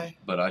 Okay.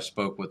 But I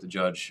spoke with the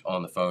judge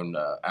on the phone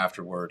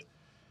afterward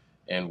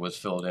and was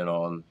filled in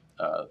on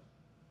the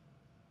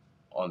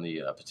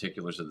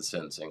particulars of the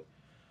sentencing.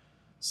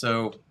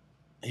 So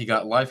he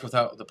got life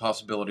without the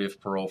possibility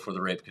of parole for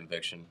the rape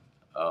conviction.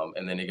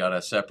 And then he got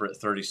a separate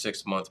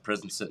 36-month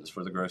prison sentence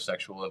for the gross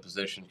sexual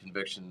imposition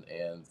conviction,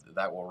 and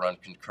that will run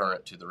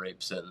concurrent to the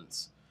rape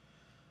sentence.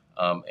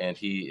 And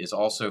he is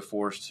also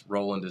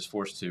Rowland is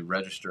forced to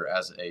register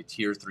as a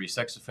Tier 3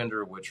 sex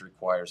offender, which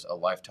requires a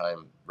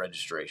lifetime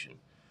registration.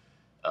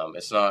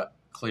 It's not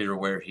clear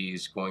where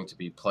he's going to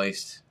be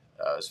placed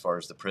as far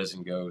as the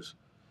prison goes.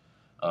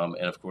 And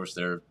of course,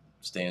 there's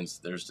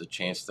the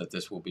chance that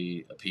this will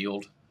be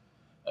appealed,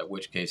 at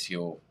which case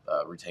he'll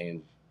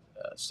retain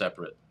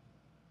separate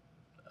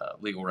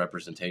legal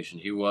representation.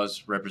 He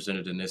was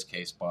represented in this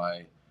case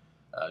by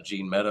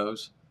Gene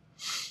Meadows,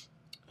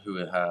 who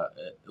at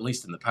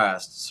least in the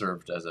past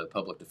served as a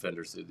public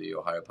defender through the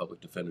Ohio Public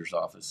Defender's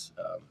Office.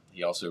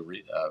 He also,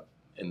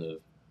 in the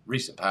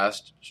recent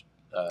past,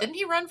 Didn't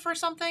he run for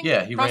something?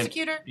 Yeah, he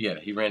prosecutor.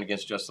 He ran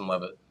against Justin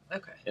Levitt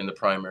Okay. in the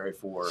primary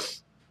for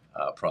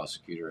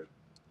prosecutor.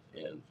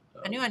 And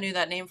I knew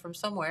that name from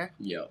somewhere.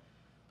 Yeah.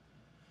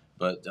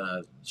 But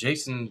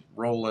Jason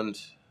Rowland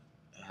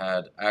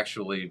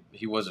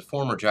he was a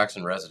former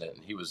Jackson resident,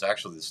 and he was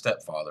actually the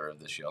stepfather of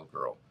this young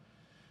girl.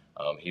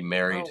 He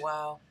married. Oh,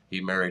 wow.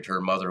 He married her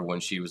mother when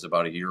she was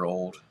about a year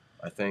old,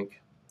 I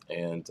think,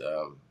 and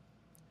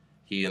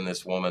he and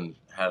this woman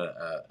had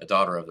a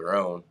daughter of their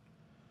own.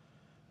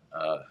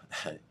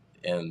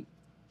 And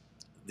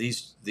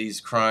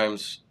these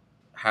crimes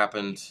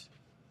happened.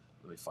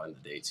 Let me find the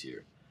dates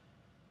here.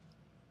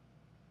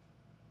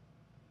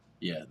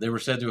 Yeah, they were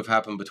said to have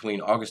happened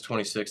between August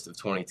 26th of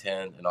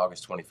 2010 and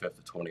August 25th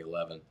of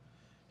 2011,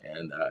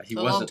 and he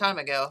wasn't a long time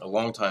ago. A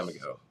long time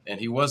ago, and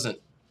he wasn't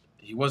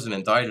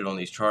indicted on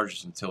these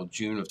charges until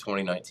June of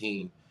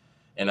 2019,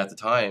 and at the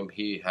time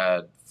he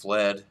had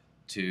fled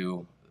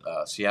to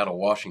Seattle,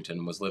 Washington,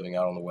 and was living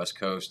out on the West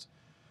Coast.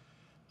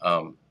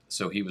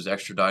 So he was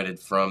extradited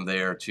from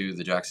there to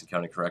the Jackson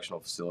County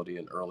Correctional Facility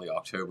in early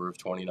October of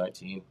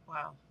 2019.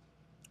 Wow.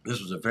 This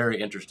was a very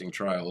interesting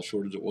trial, as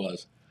short as it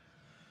was.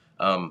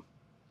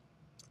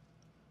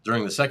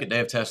 During the second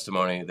day of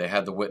testimony, they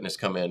had the witness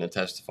come in and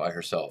testify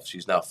herself.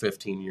 She's now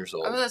 15 years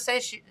old. I was going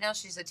to say, now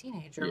she's a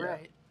teenager, Yeah.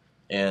 right?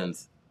 And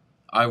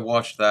I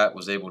watched that,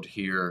 was able to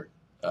hear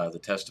the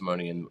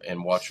testimony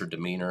and watch her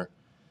demeanor.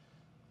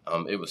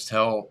 It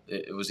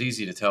was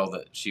easy to tell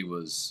that she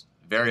was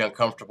very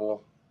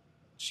uncomfortable.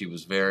 She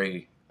was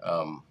very...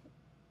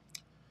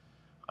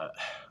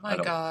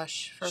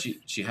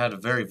 She had a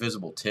very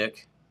visible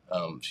tic.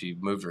 She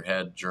moved her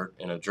head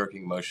in a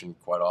jerking motion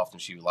quite often.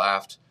 She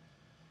laughed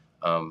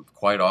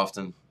quite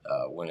often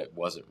when it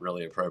wasn't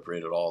really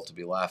appropriate at all to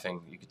be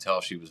laughing. You could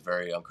tell she was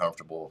very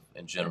uncomfortable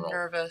in general. And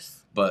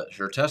nervous. But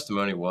her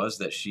testimony was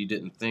that she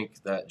didn't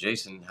think that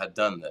Jason had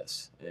done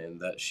this, and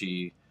that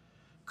she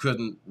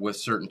couldn't with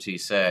certainty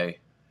say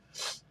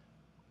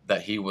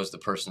that he was the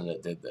person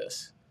that did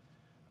this.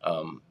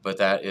 But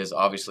that is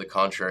obviously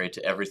contrary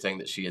to everything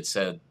that she had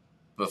said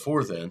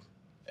before then.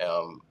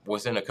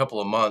 Within a couple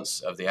of months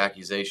of the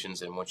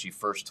accusations, and when she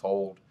first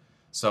told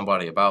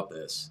somebody about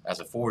this as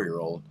a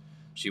 4-year-old,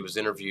 she was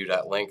interviewed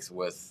at length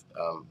with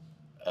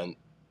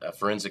a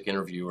forensic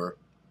interviewer,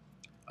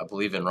 I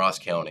believe in Ross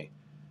County,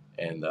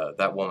 and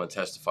that woman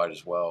testified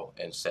as well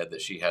and said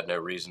that she had no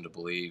reason to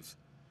believe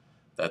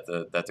that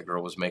the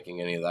girl was making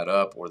any of that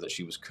up, or that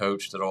she was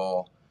coached at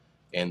all,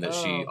 and that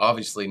she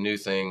obviously knew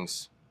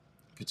things,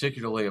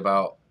 particularly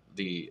about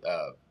the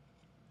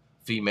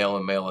female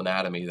and male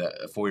anatomy, that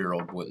a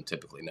 4-year-old wouldn't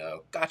typically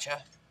know.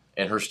 Gotcha.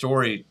 And her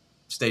story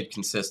stayed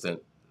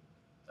consistent,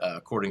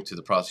 according to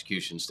the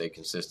prosecution, stayed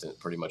consistent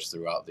pretty much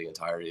throughout the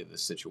entirety of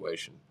this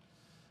situation.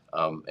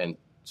 And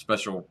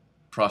Special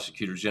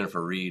Prosecutor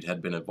Jennifer Reed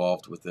had been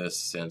involved with this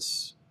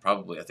since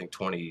probably, I think,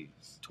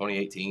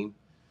 2018.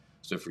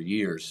 So for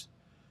years,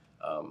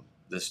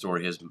 this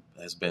story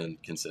has been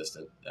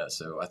consistent.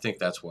 So I think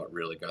that's what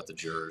really got the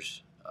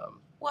jurors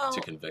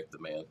to convict the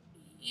man.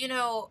 You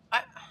know,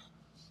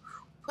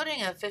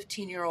 putting a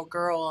 15-year-old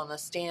girl on the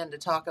stand to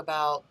talk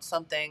about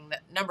something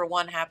that, number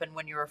one, happened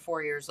when you were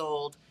 4 years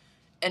old,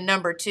 and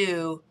number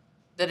two,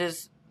 that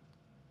is,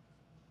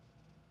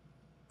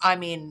 I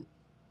mean,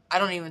 I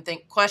don't even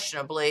think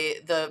questionably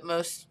the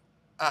most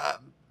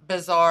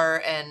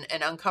bizarre and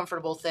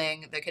uncomfortable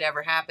thing that could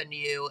ever happen to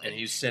you. And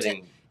he's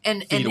sitting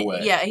feet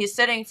away. Yeah, he's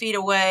sitting feet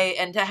away,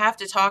 and to have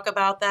to talk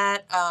about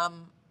that,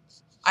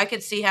 I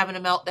could see having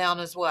a meltdown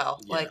as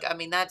well. Yeah. Like, I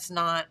mean, that's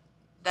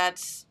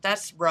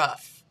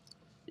rough.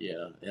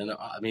 Yeah, and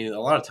I mean, a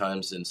lot of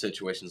times in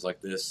situations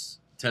like this,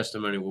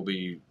 testimony will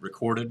be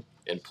recorded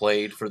and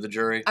played for the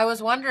jury. I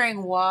was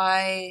wondering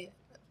why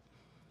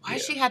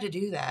she had to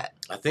do that.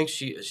 I think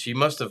she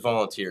must have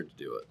volunteered to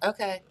do it.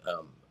 Okay.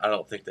 I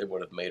don't think they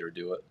would have made her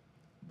do it,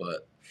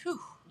 but Whew.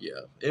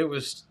 yeah,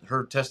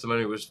 her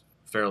testimony was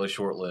fairly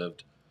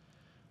short-lived.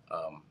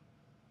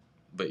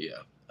 But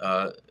yeah,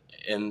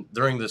 and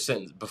during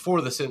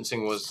before the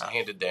sentencing was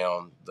handed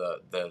down,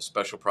 the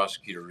Special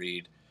Prosecutor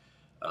Reed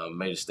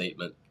made a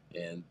statement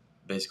and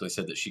basically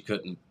said that she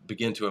couldn't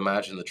begin to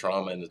imagine the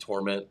trauma and the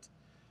torment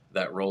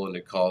that Rowland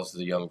had caused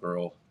the young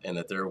girl, and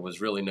that there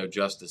was really no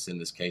justice in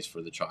this case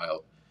for the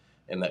child,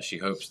 and that she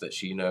hopes that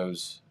she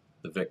knows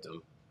the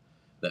victim,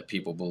 that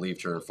people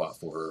believed her and fought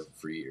for her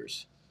for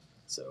years.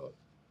 So,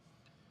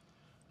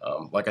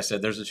 like I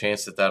said, there's a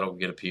chance that that'll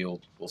get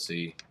appealed. We'll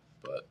see.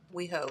 But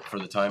we hope. For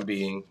the time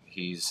being,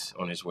 he's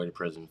on his way to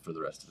prison for the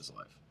rest of his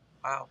life.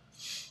 Wow.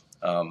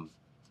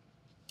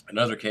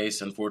 Another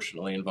case,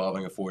 unfortunately,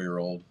 involving a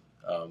 4-year-old.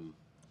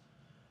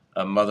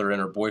 A mother and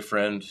her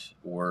boyfriend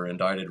were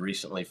indicted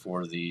recently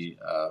for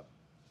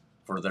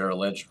their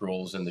alleged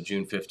roles in the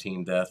June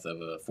 15 death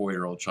of a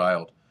 4-year-old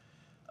child.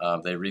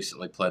 They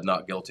recently pled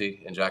not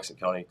guilty in Jackson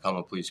County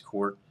Common Pleas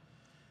Court,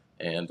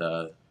 and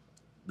the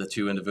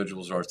two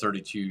individuals are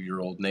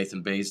 32-year-old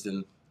Nathan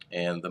Baisden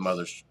and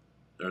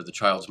the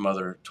child's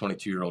mother,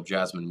 22-year-old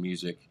Jasmine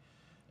Music,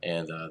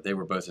 And they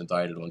were both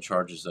indicted on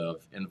charges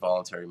of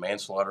involuntary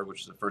manslaughter,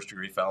 which is a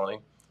first-degree felony,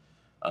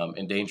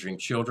 endangering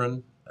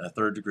children, a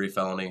third-degree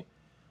felony,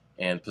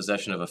 and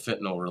possession of a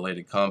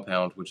fentanyl-related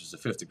compound, which is a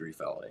fifth-degree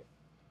felony.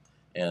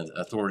 And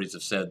authorities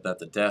have said that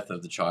the death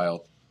of the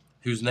child,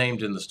 who's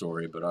named in the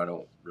story, but I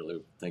don't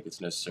really think it's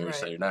necessary to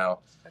say now,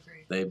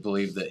 Agreed. they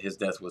believe that his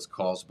death was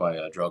caused by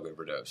a drug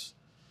overdose.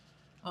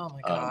 Oh,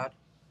 my God.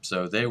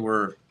 So they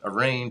were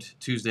arraigned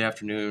Tuesday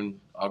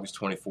afternoon, August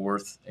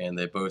 24th, and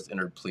they both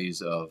entered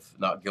pleas of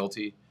not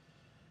guilty.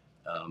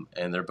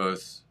 And they're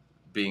both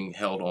being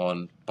held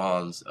on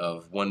bonds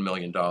of $1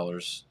 million,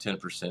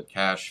 10%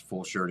 cash,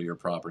 full surety or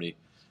property.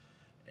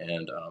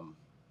 And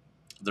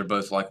they're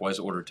both likewise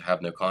ordered to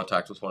have no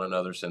contact with one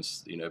another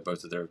since,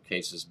 both of their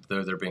cases,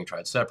 though they're being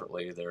tried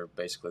separately, they're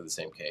basically the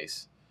same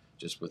case,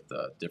 just with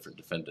different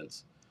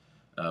defendants.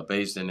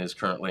 Baisden is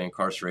currently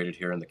incarcerated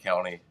here in the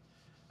county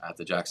at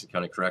the Jackson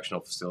County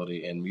Correctional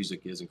Facility, and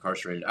Music is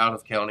incarcerated out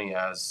of county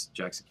as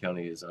Jackson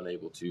County is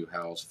unable to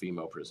house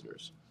female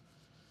prisoners.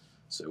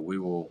 So we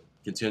will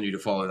continue to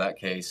follow that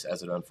case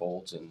as it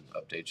unfolds and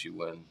update you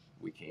when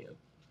we can.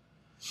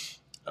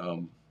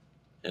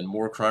 And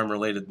more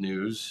crime-related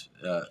news,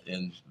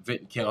 in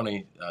Vinton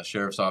County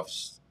Sheriff's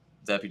Office,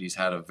 deputies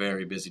had a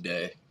very busy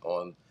day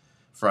on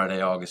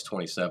Friday, August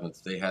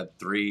 27th. They had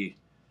three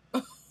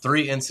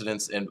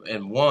incidents,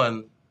 and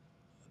one,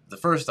 the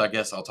first I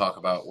guess I'll talk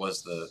about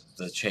was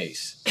the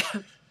chase.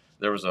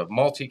 There was a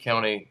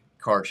multi-county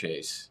car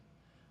chase.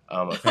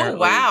 Apparently, oh,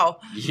 wow.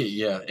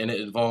 Yeah, and it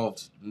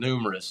involved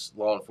numerous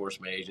law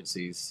enforcement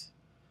agencies.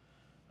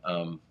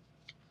 Let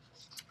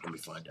me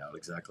find out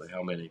exactly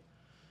how many.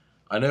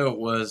 I know it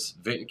was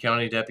Vinton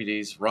County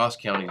deputies, Ross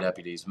County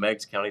deputies,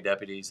 Meigs County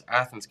deputies,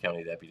 Athens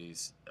County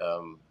deputies,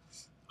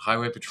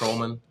 highway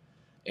patrolmen,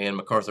 and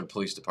MacArthur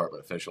Police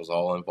Department officials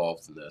all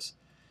involved in this.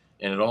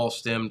 And it all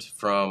stemmed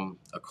from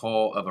a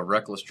call of a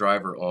reckless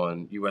driver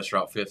on U.S.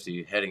 Route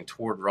 50 heading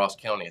toward Ross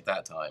County at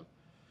that time.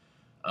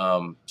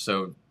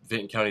 So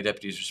Vinton County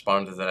deputies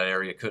responded to that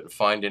area, couldn't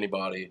find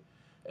anybody,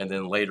 and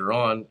then later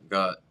on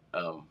got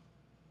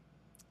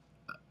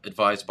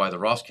advised by the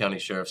Ross County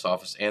Sheriff's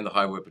Office and the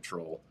Highway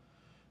Patrol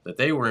that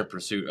they were in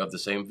pursuit of the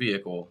same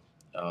vehicle,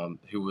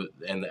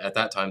 and at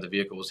that time the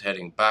vehicle was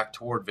heading back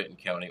toward Vinton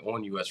County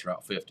on U.S.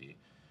 Route 50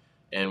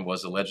 and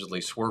was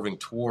allegedly swerving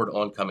toward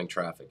oncoming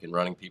traffic and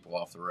running people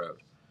off the road.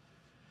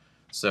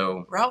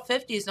 So Route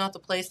 50 is not the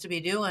place to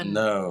be doing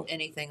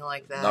anything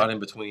like that. Not in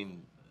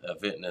between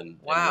Vinton and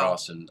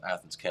Ross and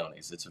Athens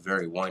counties. It's a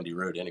very windy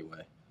road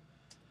anyway.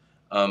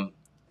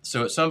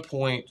 So at some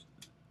point,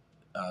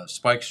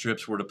 spike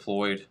strips were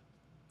deployed,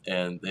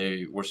 and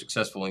they were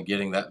successful in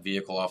getting that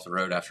vehicle off the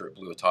road after it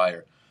blew a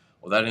tire.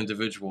 Well, that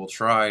individual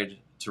tried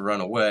to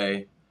run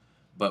away,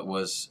 but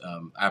was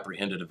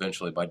apprehended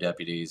eventually by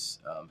deputies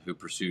who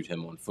pursued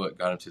him on foot,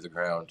 got him to the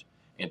ground,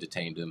 and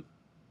detained him.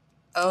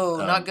 Oh,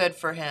 not good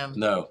for him.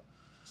 No.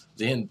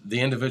 The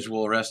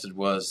individual arrested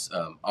was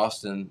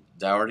Austin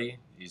Dougherty.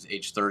 He's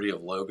age 30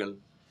 of Logan,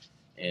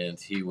 and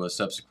he was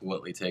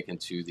subsequently taken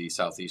to the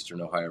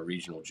Southeastern Ohio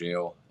Regional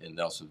Jail in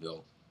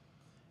Nelsonville.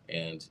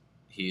 And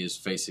he is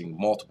facing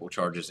multiple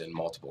charges in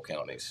multiple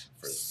counties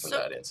for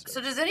that incident.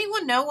 So does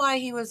anyone know why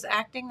he was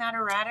acting that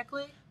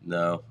erratically?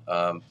 No,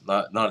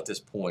 not at this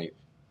point.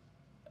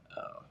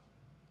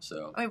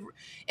 I mean,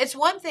 it's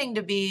one thing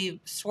to be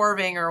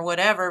swerving or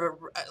whatever,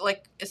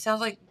 but it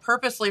sounds like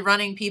purposely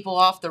running people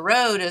off the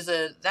road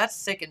that's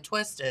sick and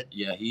twisted.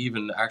 Yeah, he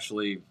even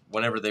actually,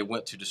 whenever they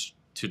went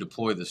to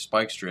deploy the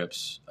spike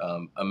strips,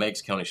 a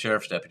Meigs County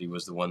Sheriff's deputy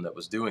was the one that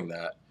was doing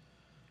that,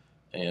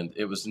 and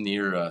it was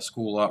near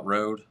School Lot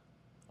Road,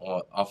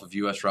 off of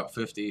U.S. Route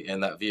 50,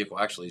 and that vehicle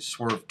actually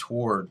swerved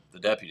toward the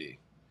deputy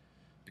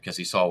because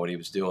he saw what he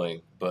was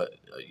doing, but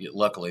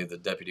luckily the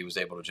deputy was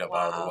able to jump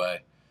out of the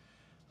way.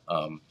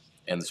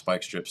 And the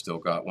spike strip still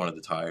got one of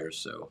the tires,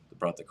 so it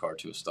brought the car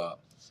to a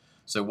stop.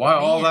 So while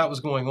all that was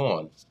going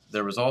on,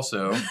 there was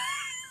also...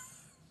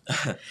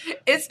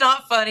 It's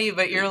not funny,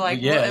 but you're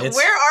like,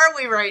 where are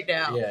we right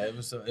now? Yeah, it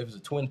was a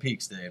Twin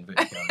Peaks day in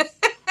Vinton County.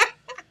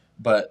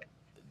 But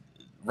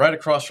right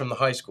across from the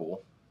high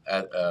school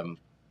at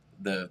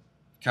the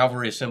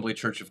Calvary Assembly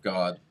Church of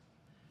God,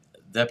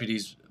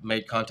 deputies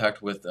made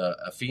contact with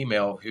a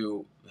female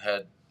who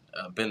had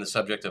been the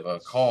subject of a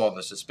call of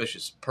a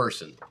suspicious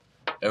person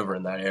over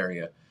in that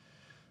area.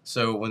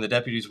 So when the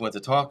deputies went to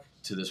talk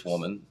to this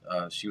woman,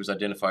 she was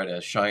identified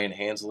as Cheyenne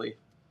Hansley.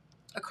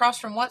 Across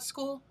from what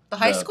school? The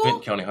high school?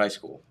 Vinton County High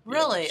School.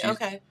 Really? Yeah,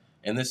 okay.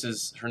 And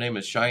her name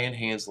is Cheyenne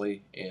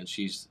Hansley, and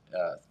she's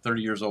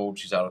 30 years old.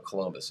 She's out of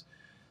Columbus.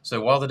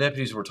 So while the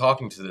deputies were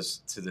talking to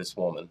this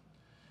woman,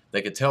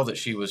 they could tell that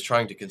she was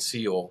trying to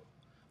conceal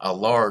a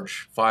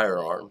large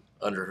firearm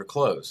under her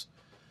clothes.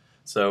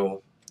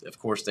 So, of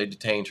course, they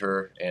detained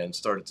her and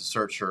started to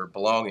search her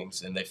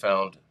belongings, and they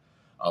found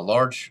a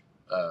large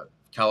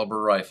caliber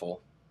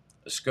rifle,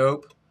 a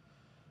scope,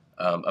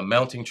 a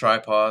mounting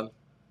tripod,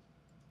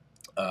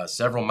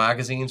 several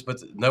magazines,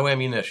 but no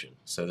ammunition.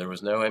 So there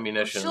was no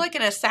ammunition. Is she like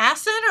an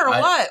assassin or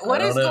what?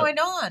 What is going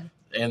on?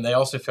 And they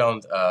also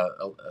found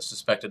a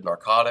suspected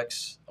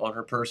narcotics on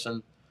her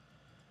person.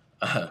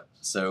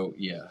 So,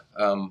 yeah.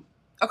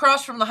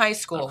 Across from the high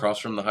school. Across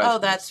from the high school. Oh,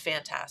 that's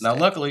fantastic. Now,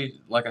 luckily,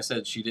 like I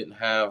said, she didn't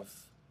have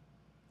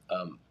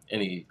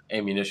any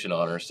ammunition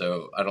on her,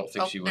 so I don't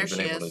think she would have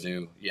been able to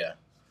do. Yeah,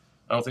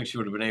 I don't think she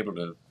would have been able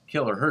to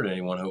kill or hurt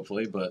anyone.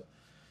 Hopefully, but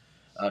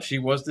she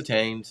was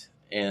detained,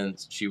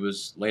 and she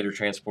was later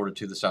transported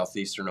to the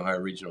Southeastern Ohio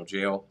Regional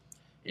Jail,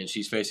 and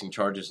she's facing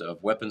charges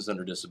of weapons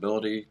under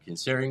disability,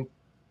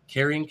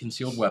 carrying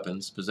concealed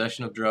weapons,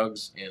 possession of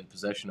drugs, and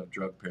possession of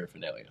drug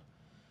paraphernalia.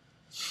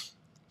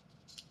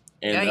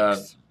 And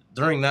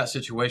during that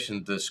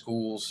situation, the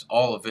schools,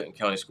 all of Vinton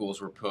County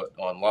schools, were put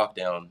on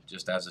lockdown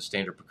just as a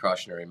standard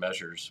precautionary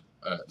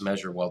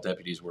measure while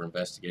deputies were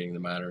investigating the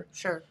matter.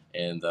 Sure.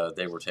 And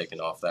they were taken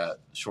off that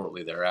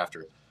shortly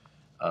thereafter.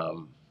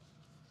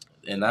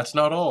 And that's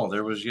not all.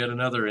 There was yet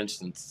another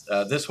instance.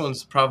 This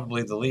one's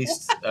probably the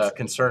least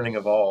concerning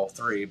of all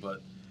three,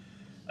 but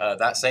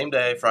that same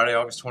day, Friday,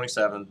 August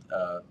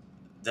 27th,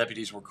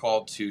 deputies were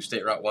called to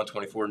State Route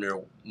 124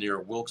 near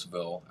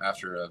Wilkesville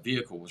after a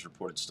vehicle was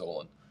reported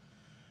stolen.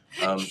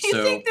 You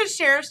think the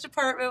sheriff's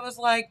department was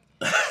like,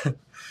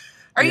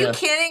 are you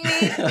kidding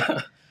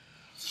me?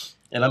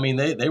 And I mean,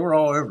 they were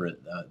all over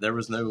it. There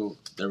was no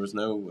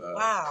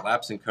wow.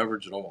 lapse in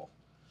coverage at all.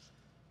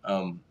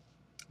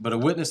 But a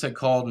witness had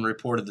called and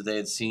reported that they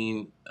had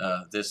seen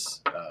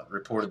this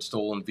reported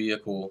stolen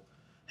vehicle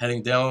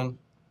heading down.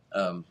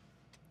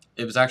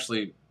 It was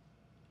actually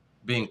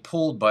being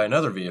pulled by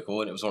another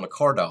vehicle, and it was on a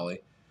car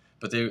dolly.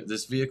 But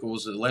this vehicle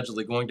was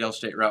allegedly going down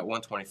State Route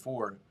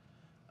 124.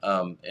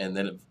 And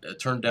then it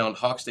turned down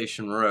Hawk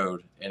Station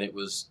Road, and it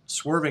was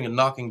swerving and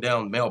knocking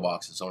down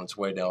mailboxes on its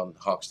way down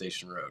Hawk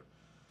Station Road.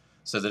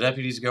 So the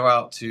deputies go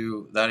out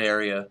to that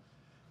area,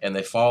 and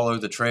they follow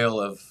the trail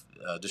of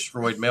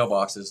destroyed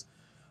mailboxes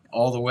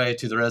all the way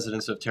to the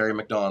residence of Terry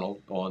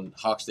McDonald on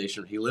Hawk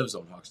Station. He lives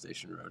on Hawk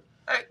Station Road.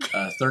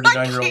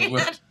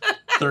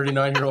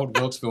 39-year-old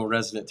Wilkesville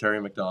resident Terry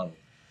McDonald.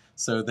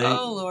 So they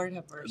Lord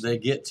have mercy. They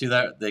get to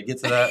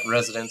that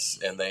residence,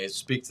 and they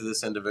speak to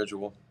this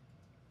individual.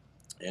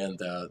 And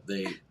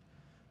they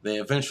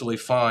eventually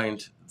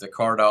find the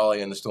car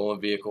dolly and the stolen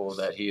vehicle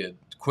that he had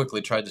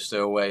quickly tried to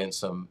stow away in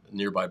some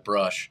nearby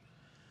brush,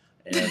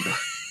 and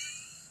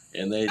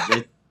and they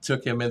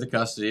took him into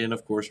custody and,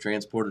 of course,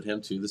 transported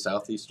him to the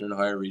Southeastern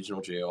Ohio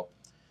Regional Jail.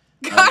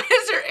 God,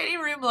 is there any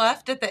room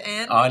left at the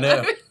end? I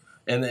know.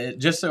 And it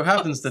just so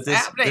happens that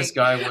this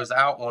guy was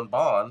out on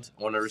bond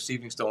on a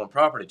receiving stolen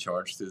property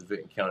charge through the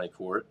Vinton County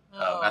Court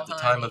at the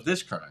time of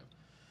this crime.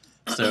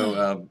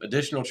 So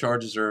additional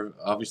charges are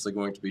obviously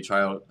going to be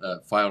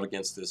filed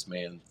against this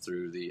man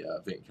through the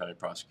Vinton County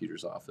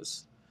Prosecutor's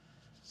Office.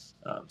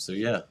 So,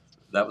 yeah,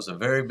 that was a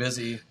very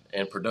busy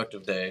and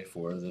productive day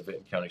for the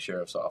Vinton County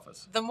Sheriff's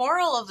Office. The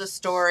moral of the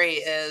story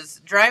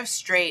is drive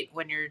straight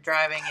when you're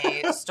driving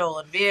a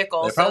stolen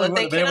vehicle. They probably wouldn't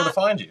have been able to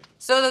find you.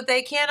 So that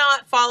they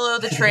cannot follow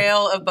the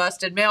trail of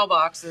busted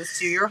mailboxes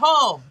to your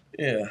home.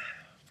 Yeah,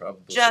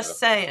 probably. Just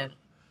saying.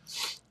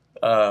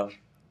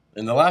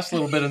 And the last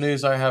little bit of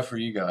news I have for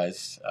you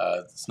guys,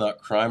 it's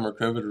not crime or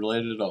COVID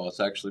related at all. It's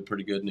actually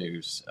pretty good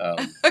news.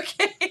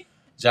 Okay.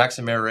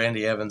 Jackson Mayor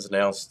Randy Evans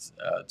announced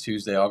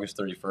Tuesday, August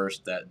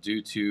 31st, that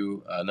due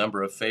to a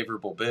number of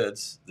favorable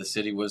bids, the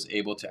city was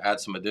able to add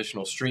some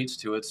additional streets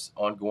to its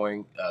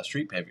ongoing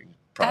street paving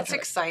project. That's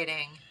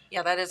exciting.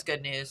 Yeah, that is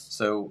good news.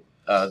 So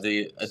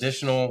the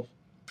additional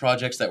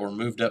projects that were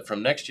moved up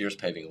from next year's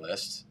paving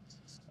list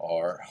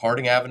are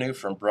Harding Avenue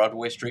from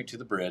Broadway Street to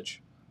the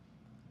Bridge,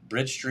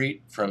 Bridge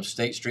Street from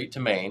State Street to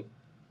Main,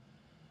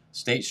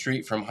 State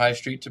Street from High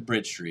Street to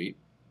Bridge Street,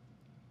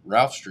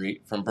 Ralph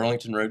Street from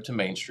Burlington Road to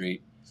Main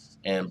Street,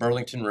 and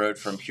Burlington Road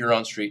from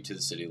Huron Street to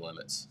the city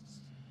limits.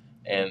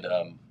 And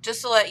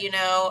just to let you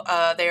know,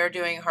 they are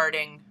doing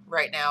Harding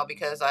right now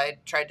because I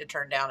tried to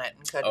turn down it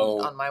and couldn't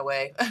on my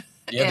way.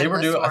 Yeah, they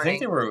were doing. I think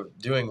they were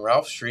doing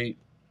Ralph Street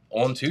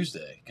on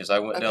Tuesday because I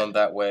went down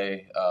that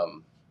way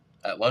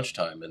at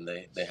lunchtime, and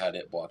they had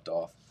it blocked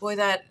off. Boy,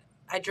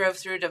 I drove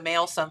through to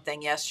mail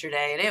something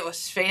yesterday, and it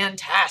was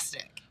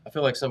fantastic. I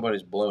feel like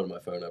somebody's blowing my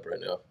phone up right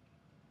now.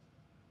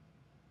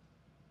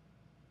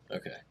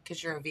 Okay.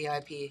 Because you're a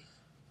VIP.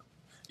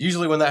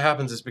 Usually when that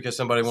happens, it's because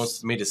somebody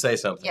wants me to say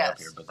something up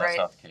here, but that's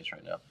not the case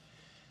right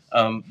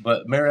now.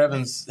 But Mayor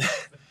Evans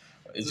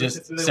is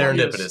just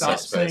serendipitous, I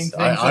suppose.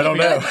 I don't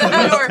know.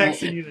 Or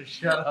texting you to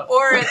shut up.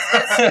 Or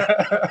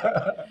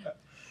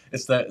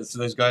it's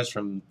those guys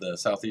from the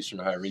Southeastern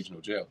Ohio Regional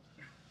Jail.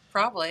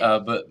 Probably.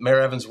 But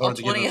Mayor Evans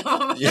wanted to give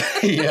of them.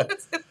 Yeah.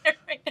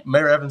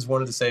 Mayor Evans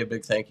wanted to say a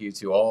big thank you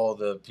to all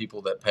the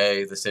people that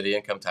pay the city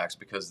income tax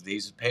because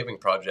these paving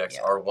projects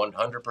are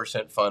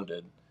 100%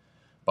 funded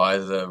by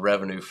the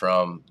revenue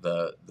from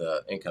the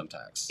income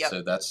tax. Yep.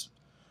 So that's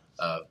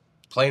a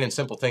plain and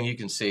simple thing you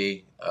can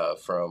see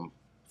from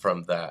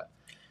that.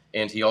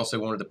 And he also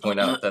wanted to point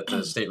out that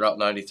the State Route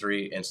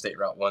 93 and State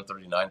Route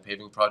 139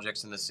 paving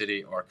projects in the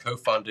city are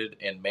co-funded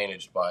and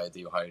managed by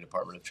the Ohio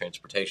Department of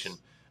Transportation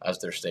as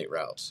their state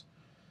routes.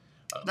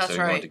 That's so he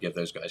right. wanted to give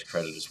those guys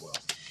credit as well.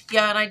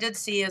 Yeah, and I did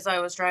see as I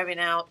was driving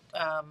out,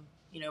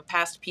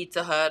 past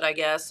Pizza Hut, I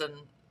guess, and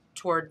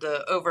toward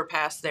the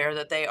overpass there,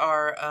 that they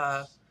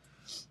are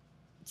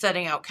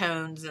setting out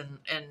cones, and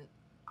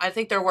I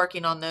think they're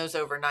working on those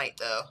overnight,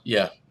 though.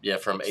 Yeah,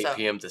 from 8 So-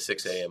 p.m. to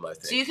 6 a.m., I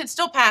think. So you can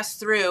still pass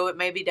through. It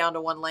may be down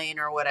to one lane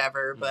or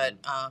whatever, but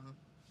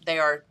they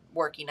are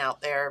working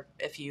out there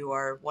if you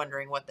are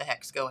wondering what the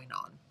heck's going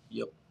on.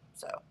 Yep.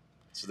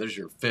 So there's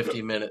your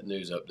 50-minute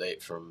news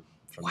update from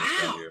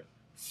this guy here.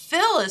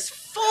 Phil is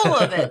full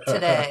of it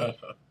today.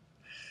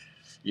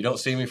 You don't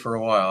see me for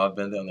a while. I've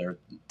been down there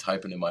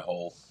typing in my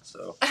hole,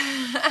 so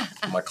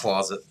in my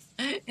closet.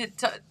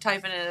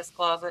 Typing in his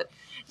closet.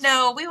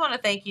 No, we want to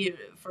thank you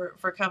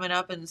for coming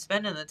up and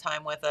spending the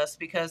time with us,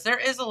 because there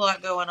is a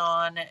lot going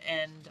on,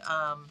 and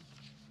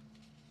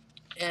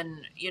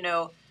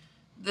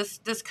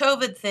this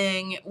COVID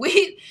thing,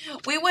 we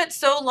went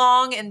so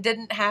long and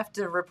didn't have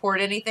to report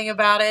anything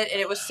about it,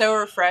 and it was so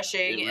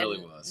refreshing. It really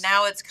and was.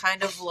 Now it's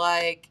kind of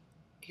like,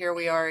 here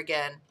we are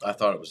again. I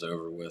thought it was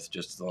over with.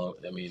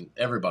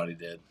 Everybody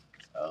did,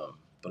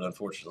 but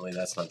unfortunately,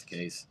 that's not the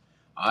case.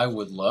 I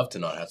would love to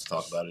not have to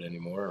talk about it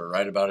anymore, or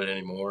write about it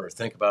anymore, or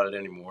think about it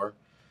anymore.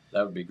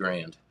 That would be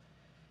grand.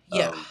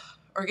 Yeah.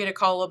 Or get a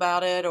call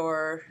about it,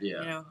 or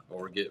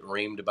or get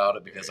reamed about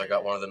it because I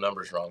got one of the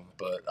numbers wrong.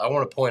 But I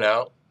want to point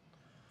out,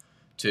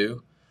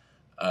 too,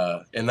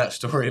 in that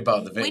story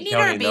about the Vinton County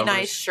numbers. We need our Be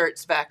Nice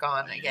shirts back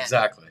on again.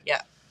 Exactly.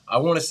 Yeah. I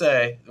want to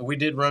say we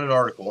did run an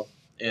article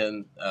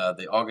in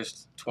the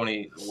August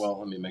 20. Well,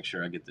 let me make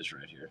sure I get this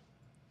right here.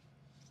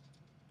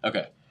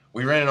 Okay.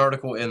 We ran an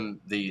article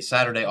in the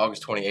Saturday,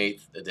 August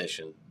 28th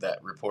edition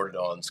that reported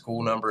on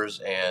school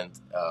numbers and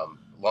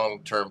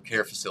long-term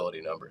care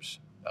facility numbers,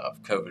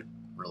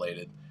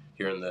 COVID-related,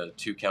 here in the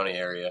 2-county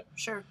area.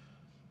 Sure.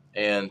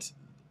 And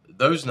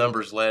those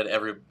numbers led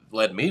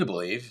me to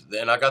believe,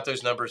 and I got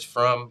those numbers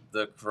from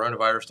the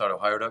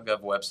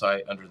coronavirus.ohio.gov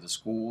website under the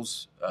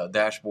schools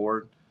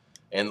dashboard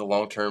and the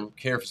long-term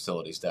care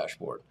facilities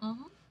dashboard.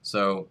 Mm-hmm.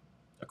 So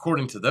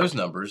according to those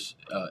numbers,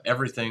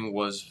 everything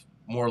was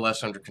more or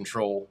less under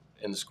control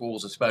in the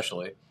schools,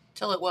 especially.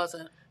 Till it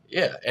wasn't.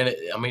 Yeah, and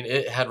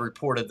it had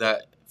reported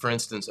that, for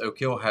instance, Oak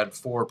Hill had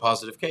 4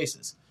 positive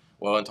cases.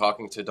 Well, in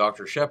talking to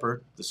Dr.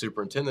 Shepard, the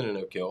superintendent in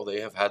Oak Hill,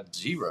 they have had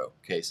 0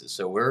 cases.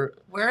 So where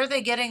are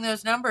they getting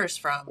those numbers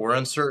from? We're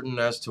uncertain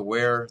as to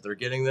where they're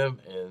getting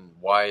them and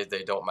why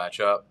they don't match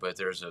up. But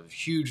there's a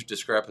huge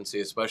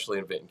discrepancy, especially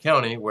in Vinton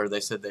County, where they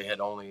said they had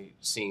only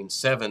seen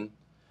 7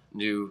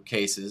 new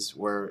cases,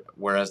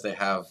 whereas they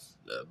have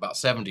about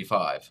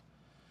 75.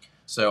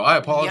 So I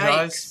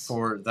apologize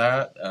for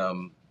that.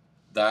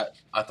 That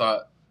I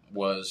thought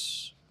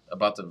was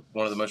about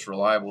one of the most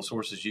reliable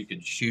sources you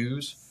could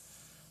choose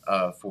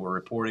for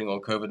reporting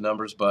on COVID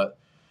numbers. But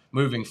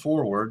moving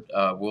forward,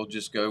 we'll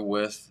just go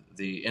with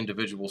the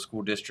individual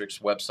school districts'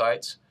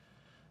 websites,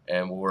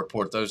 and we'll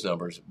report those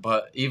numbers.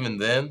 But even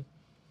then,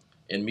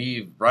 in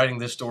me writing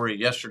this story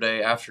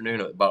yesterday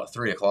afternoon at about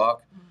 3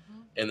 o'clock,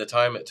 and the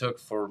time it took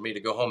for me to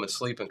go home and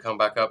sleep and come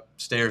back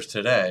upstairs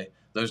today,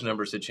 those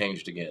numbers had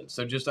changed again.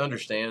 So just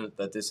understand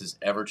that this is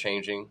ever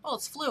changing. Well,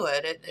 it's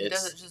fluid. It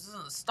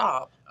doesn't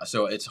stop.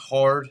 So it's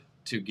hard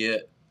to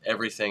get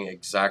everything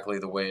exactly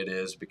the way it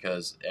is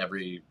because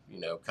every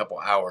couple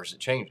hours it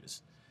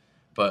changes.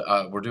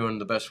 But we're doing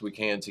the best we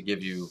can to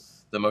give you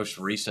the most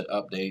recent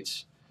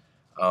updates.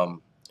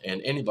 And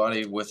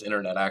anybody with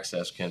internet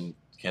access can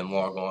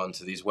log on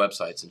to these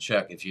websites and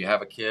check. If you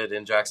have a kid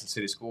in Jackson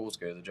City Schools,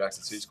 go to the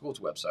Jackson City Schools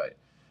website.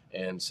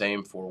 And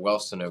same for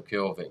Wellston, Oak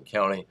Hill, Vinton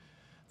County.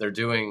 They're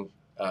doing,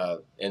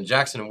 in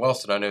Jackson and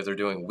Wellston, I know they're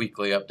doing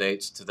weekly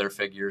updates to their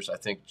figures. I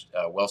think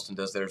Wellston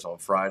does theirs on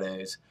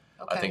Fridays.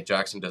 Okay. I think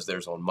Jackson does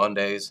theirs on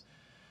Mondays.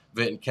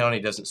 Vinton County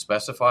doesn't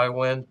specify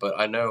when, but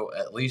I know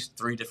at least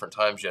 3 different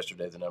times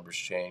yesterday the numbers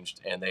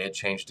changed, and they had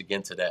changed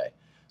again today.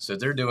 So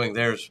they're doing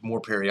theirs more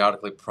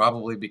periodically,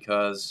 probably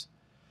because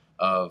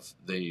of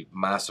the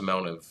mass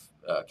amount of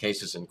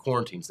cases and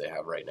quarantines they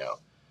have right now.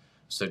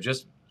 So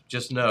just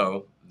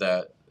know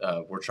that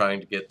we're trying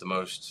to get the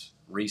most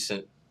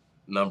recent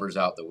numbers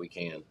out that we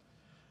can.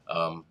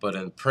 But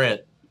in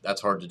print,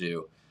 that's hard to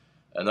do.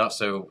 And not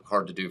so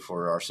hard to do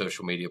for our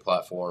social media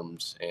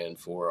platforms and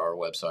for our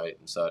website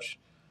and such.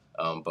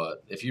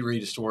 But if you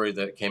read a story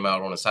that came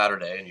out on a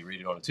Saturday and you read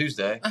it on a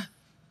Tuesday,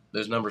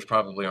 those numbers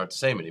probably aren't the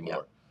same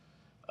anymore.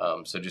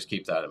 Yep. So just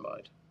keep that in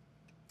mind.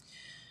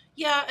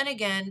 Yeah, and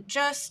again,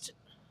 just,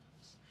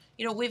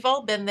 we've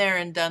all been there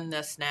and done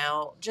this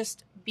now.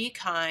 Just be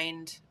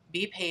kind,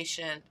 be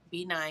patient,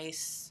 be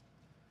nice,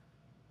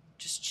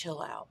 just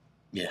chill out.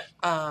 Yeah.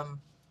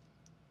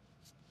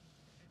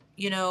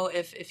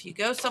 If you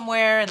go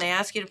somewhere and they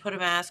ask you to put a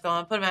mask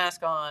on, put a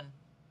mask on.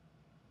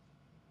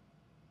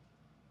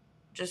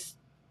 Just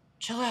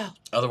chill out.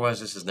 Otherwise,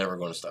 this is never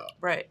going to stop.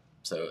 Right.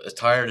 So as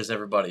tired as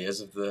everybody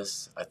is of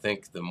this, I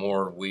think the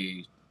more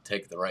we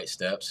take the right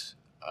steps,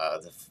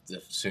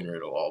 the sooner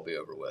it'll all be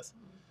over with.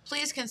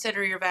 Please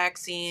consider your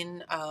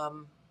vaccine.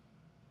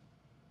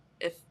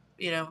 If,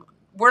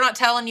 we're not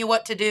telling you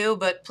what to do,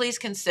 but please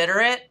consider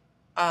it.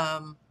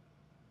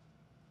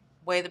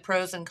 weigh the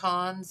pros and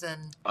cons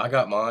and. I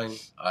got mine.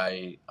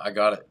 I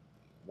got it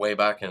way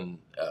back in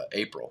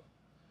April,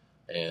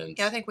 and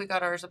Yeah, I think we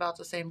got ours about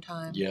the same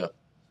time. yeah,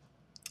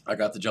 I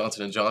got the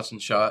Johnson & Johnson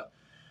shot.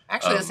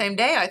 Actually, the same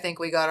day I think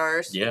we got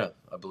ours. Yeah,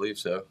 I believe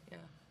so. Yeah.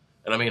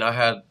 And I mean, I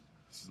had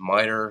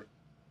minor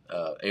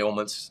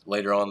ailments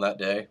later on that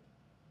day,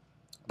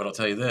 but I'll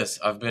tell you this: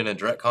 I've been in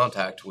direct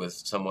contact with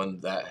someone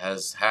that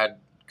has had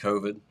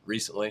COVID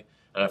recently,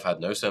 and I've had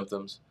no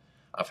symptoms.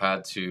 I've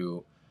had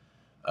to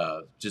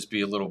just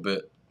be a little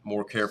bit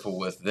more careful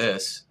with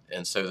this,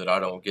 and so that I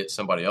don't get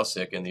somebody else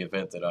sick in the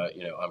event that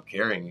I'm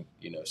carrying,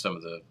 some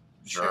of the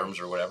germs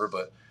or whatever.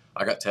 But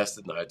I got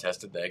tested and I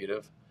tested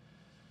negative.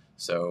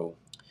 So,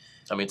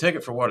 I mean, take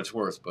it for what it's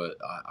worth, but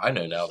I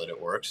know now that it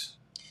works.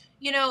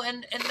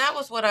 And that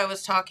was what I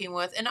was talking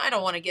with, and I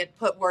don't want to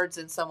put words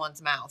in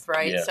someone's mouth,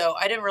 right? Yeah. So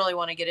I didn't really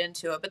want to get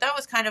into it, but that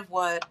was kind of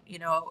what,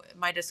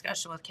 my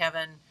discussion with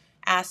Kevin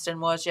Aston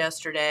was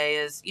yesterday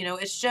is,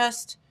 it's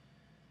just,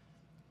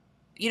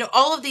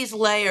 all of these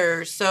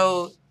layers.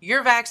 So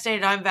you're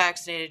vaccinated, I'm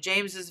vaccinated,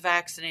 James is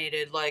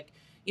vaccinated. Like,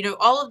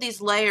 all of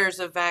these layers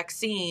of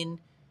vaccine,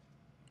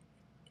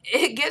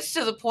 it gets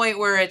to the point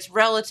where it's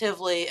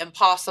relatively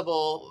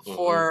impossible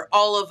for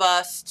all of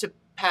us to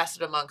pass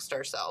it amongst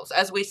ourselves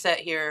as we sit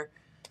here,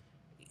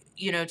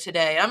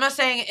 today. I'm not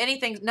saying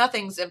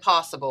nothing's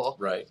impossible.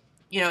 Right.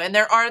 And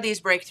there are these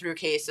breakthrough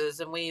cases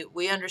and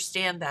we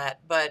understand that,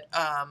 but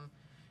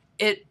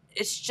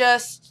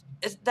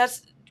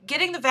that's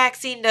getting the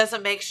vaccine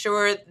doesn't make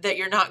sure that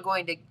you're not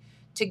going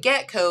to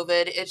get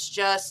COVID. It's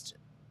just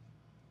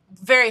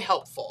very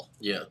helpful.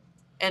 Yeah.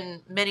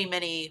 In many,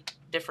 many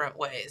different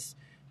ways.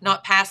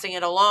 Not passing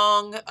it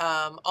along,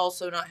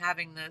 also not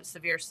having the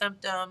severe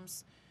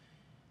symptoms.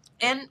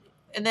 And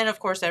then, of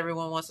course,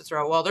 everyone wants to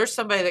throw, well, there's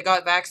somebody that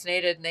got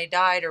vaccinated and they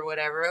died or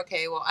whatever.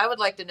 Okay, well, I would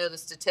like to know the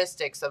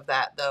statistics of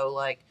that, though.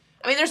 Like,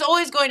 I mean, there's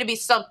always going to be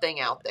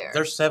something out there.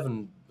 There's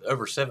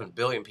over 7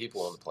 billion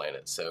people on the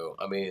planet. So,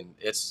 I mean,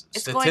 it's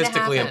going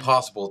statistically to happen.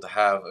 impossible to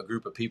have a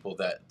group of people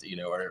that,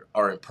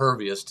 are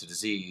impervious to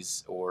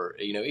disease or,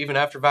 even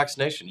after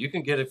vaccination. You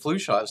can get a flu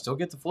shot and still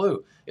get the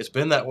flu. It's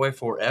been that way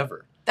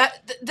forever.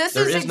 This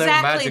There is is no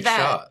exactly magic that.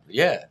 shot.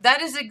 Yeah.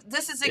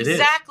 This is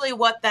exactly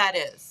what that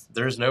is.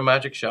 There's no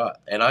magic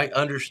shot. And I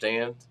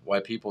understand why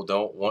people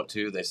don't want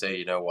to. They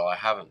say, well, I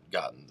haven't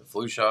gotten the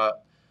flu shot.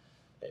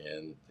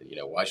 And,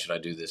 why should I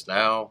do this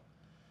now?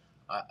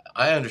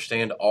 I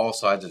understand all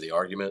sides of the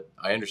argument.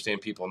 I understand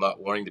people not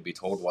wanting to be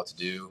told what to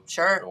do.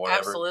 Sure, or whatever,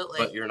 absolutely.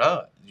 But you're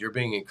not. You're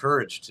being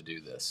encouraged to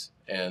do this.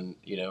 And,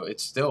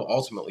 it's still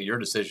ultimately your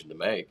decision to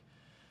make.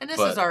 And this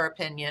is our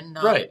opinion.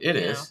 Not, right, it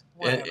is.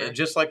 Whatever. And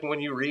just like when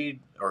you read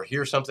or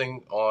hear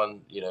something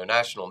on,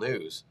 national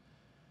news,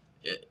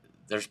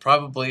 there's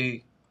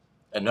probably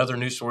another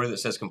news story that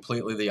says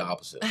completely the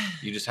opposite.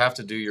 You just have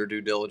to do your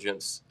due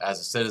diligence as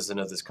a citizen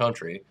of this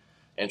country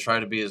and try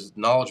to be as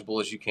knowledgeable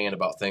as you can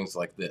about things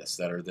like this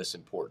that are this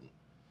important.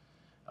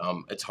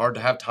 It's hard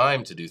to have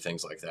time to do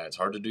things like that. It's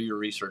hard to do your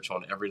research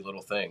on every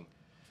little thing.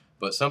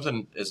 But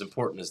something as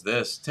important as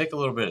this, take a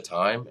little bit of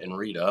time and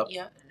read up.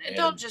 Yeah, and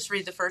don't just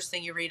read the first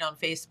thing you read on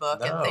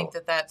Facebook and think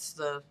that that's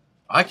the...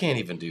 I can't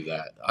even do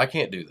that. I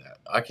can't do that.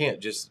 I can't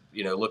just,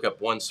 look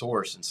up one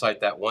source and cite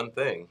that one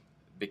thing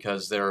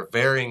because there are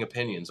varying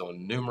opinions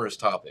on numerous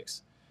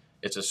topics.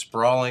 It's a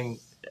sprawling,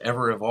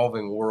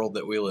 ever-evolving world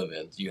that we live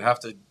in. You have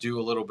to do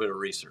a little bit of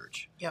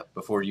research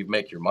before you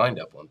make your mind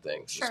up on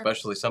things,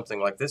 especially something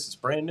like this. It's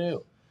brand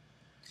new.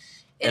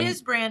 It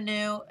is brand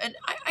new. And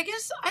I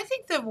guess I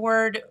think the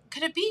word,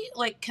 could it be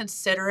like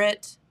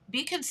considerate?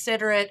 Be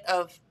considerate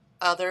of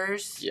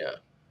others. Yeah.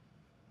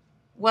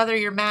 Whether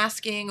you're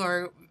masking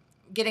or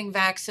getting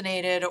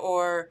vaccinated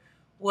or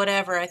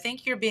whatever. I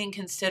think you're being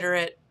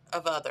considerate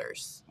of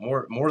others.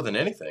 More than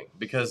anything,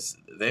 because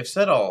they've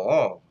said all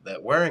along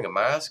that wearing a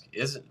mask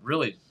isn't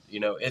really,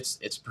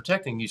 it's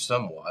protecting you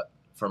somewhat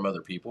from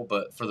other people,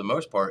 but for the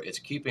most part, it's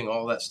keeping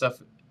all that stuff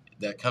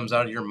that comes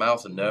out of your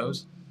mouth and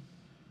nose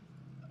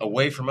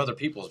away from other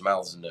people's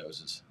mouths and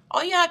noses.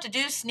 All you have to do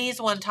is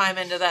sneeze one time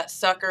into that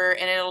sucker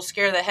and it'll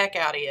scare the heck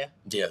out of you.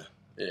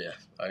 Yeah,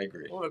 I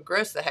agree. Well, it'll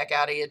gross the heck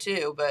out of you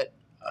too, but,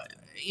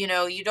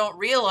 you don't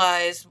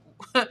realize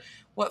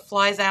what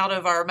flies out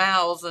of our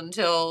mouths and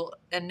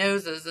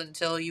noses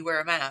until you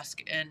wear a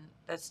mask, and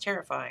that's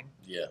terrifying.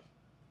 Yeah.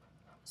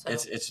 So.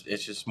 It's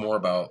just more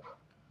about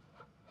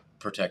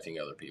protecting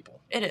other people.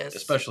 It is.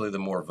 Especially the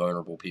more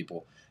vulnerable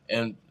people.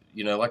 And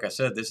like I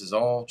said, this is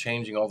all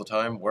changing all the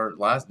time. Where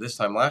this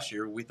time last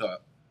year, we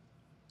thought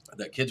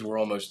that kids were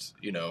almost,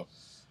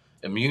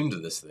 immune to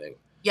this thing.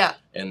 Yeah.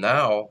 And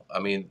now, I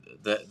mean,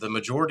 the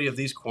majority of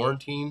these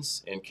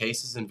quarantines and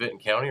cases in Vinton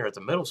County are at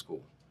the middle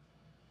school.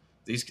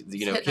 These,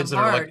 kids that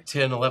are like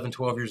 10, 11,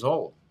 12 years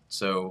old.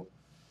 So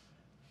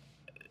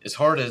as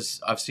hard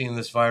as I've seen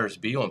this virus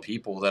be on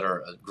people that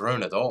are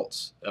grown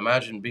adults,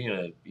 imagine being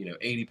a,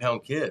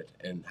 80-pound kid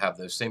and have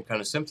those same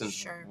kind of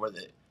symptoms where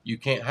you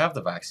can't have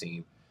the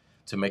vaccine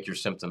to make your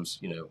symptoms,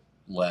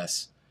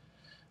 less.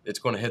 it's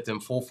going to hit them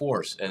full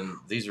force, and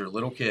these are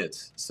little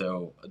kids.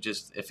 So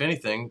just, if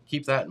anything,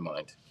 keep that in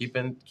mind. Keep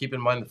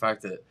in mind the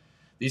fact that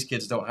these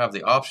kids don't have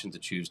the option to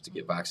choose to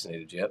get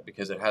vaccinated yet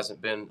because it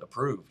hasn't been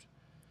approved.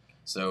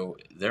 So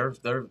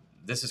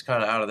this is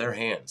kind of out of their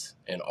hands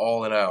and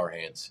all in our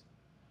hands.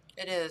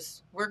 It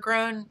is. We're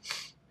grown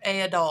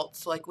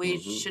adults. Like, we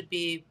should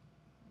be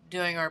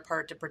doing our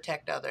part to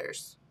protect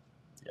others,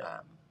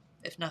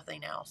 if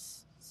nothing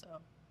else. So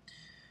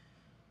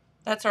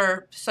that's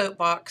our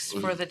soapbox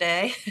for the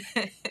day.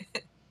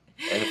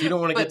 And if you don't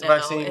want to get the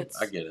vaccine,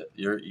 I get it.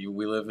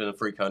 We live in a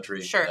free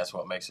country. Sure. And that's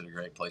what makes it a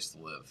great place to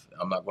live.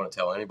 I'm not going to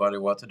tell anybody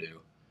what to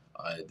do.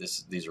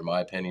 These are my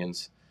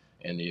opinions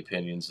and the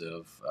opinions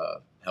of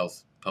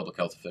public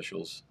health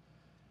officials.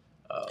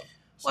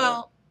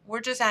 Well,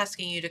 we're just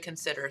asking you to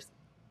consider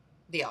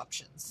the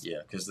options. Yeah,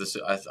 because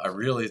I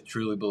really,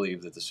 truly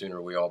believe that the sooner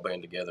we all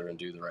band together and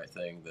do the right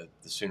thing, that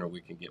the sooner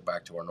we can get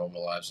back to our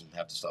normal lives and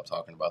have to stop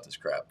talking about this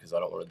crap, because I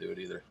don't want to do it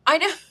either. I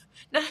know.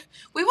 No,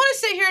 we want to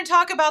sit here and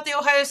talk about the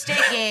Ohio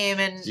State game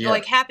and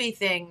like happy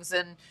things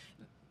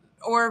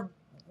or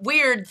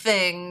weird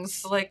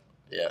things, like,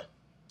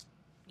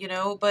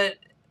 but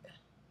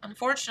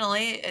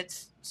unfortunately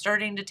it's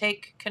starting to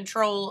take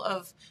control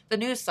of the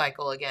news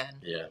cycle again.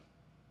 Yeah.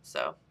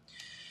 So,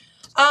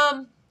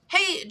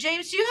 hey,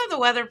 James, do you have the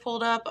weather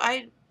pulled up?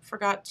 I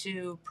forgot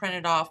to print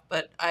it off,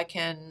 but I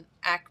can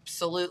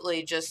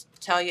absolutely just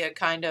tell you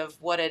kind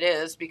of what it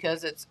is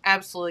because it's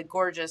absolutely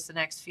gorgeous the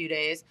next few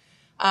days.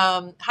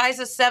 Highs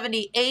of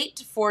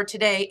 78 for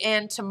today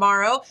and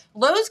tomorrow.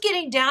 Lows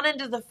getting down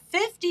into the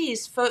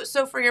 50s.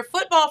 So for your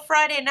football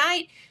Friday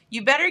night,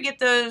 you better get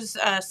those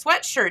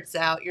sweatshirts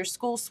out, your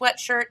school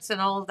sweatshirts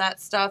and all of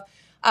that stuff.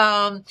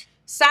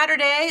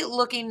 Saturday,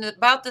 looking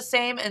about the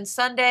same, and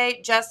Sunday,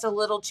 just a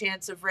little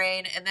chance of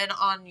rain. And then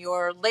on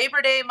your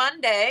Labor Day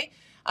Monday,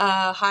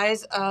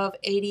 highs of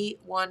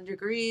 81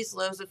 degrees,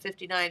 lows of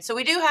 59. So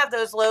we do have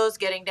those lows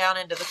getting down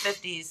into the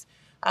 50s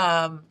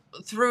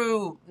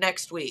through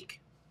next week.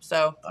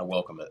 So I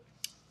welcome it.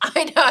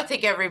 I know. I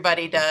think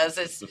everybody does.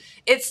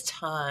 It's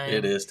time.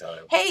 It is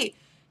time. Hey,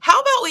 how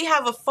about we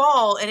have a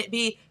fall and it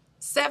be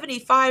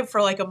 75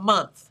 for like a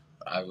month?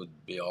 I would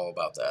be all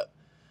about that.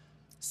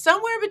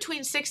 Somewhere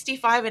between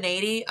 65 and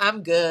 80,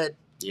 I'm good.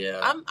 Yeah.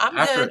 I'm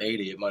After good.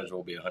 80, it might as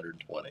well be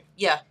 120.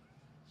 Yeah.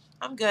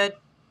 I'm good.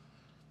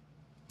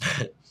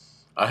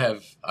 I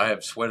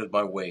have sweated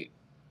my weight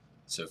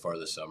so far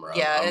this summer.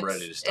 I'm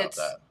ready to stop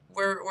that.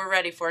 We're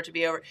ready for it to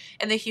be over.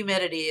 And the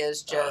humidity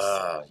is just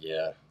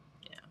yeah.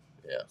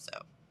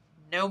 So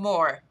no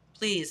more.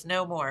 Please,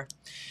 no more.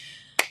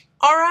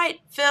 All right,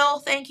 Phil,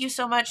 thank you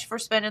so much for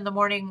spending the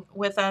morning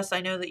with us.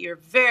 I know that you're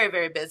very,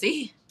 very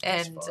busy,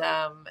 and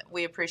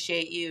we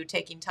appreciate you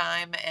taking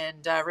time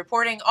and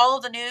reporting all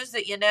of the news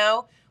that you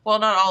know. Well,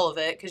 not all of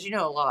it, because you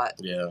know a lot.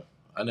 Yeah,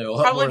 I know a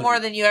lot. Probably more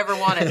than you ever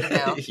wanted to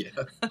know.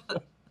 Yeah.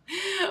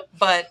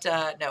 But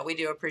no, we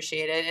do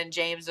appreciate it. And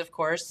James, of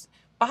course,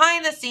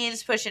 behind the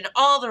scenes, pushing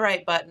all the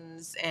right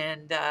buttons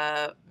and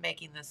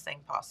making this thing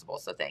possible.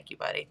 So thank you,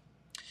 buddy.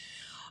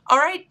 All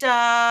right,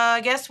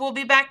 I guess we'll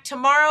be back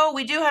tomorrow.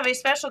 We do have a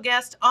special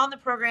guest on the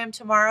program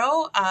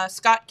tomorrow.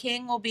 Scott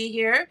King will be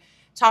here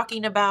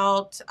talking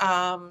about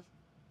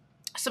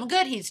some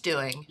good he's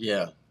doing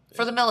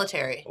for the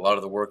military. A lot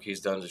of the work he's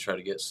done to try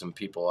to get some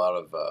people out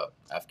of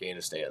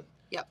Afghanistan.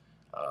 Yep.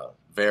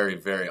 Very,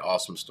 very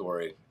awesome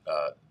story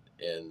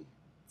in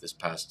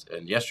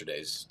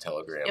yesterday's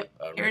Telegram.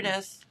 Yep, here it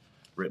is.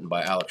 Written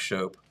by Alex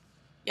Shope.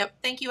 Yep,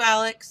 thank you,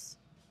 Alex.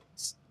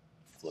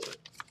 Flip it.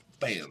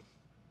 Bam.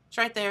 It's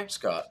right there.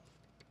 Scott.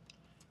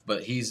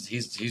 But he's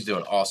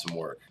doing awesome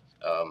work.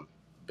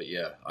 But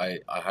yeah, I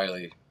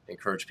highly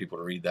encourage people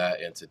to read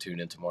that and to tune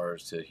in tomorrow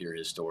to hear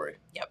his story.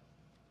 Yep.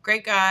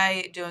 Great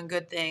guy, doing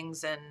good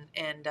things,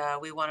 and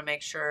we want to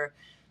make sure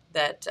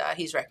that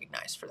he's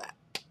recognized for that.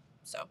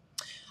 So,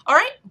 all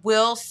right,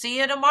 we'll see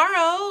you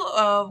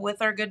tomorrow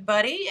with our good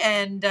buddy,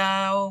 and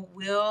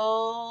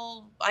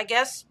we'll, I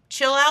guess,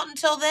 chill out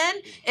until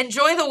then.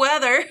 Enjoy the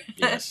weather.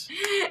 Yes.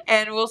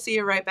 And we'll see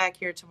you right back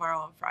here tomorrow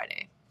on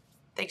Friday.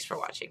 Thanks for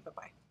watching.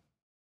 Bye-bye.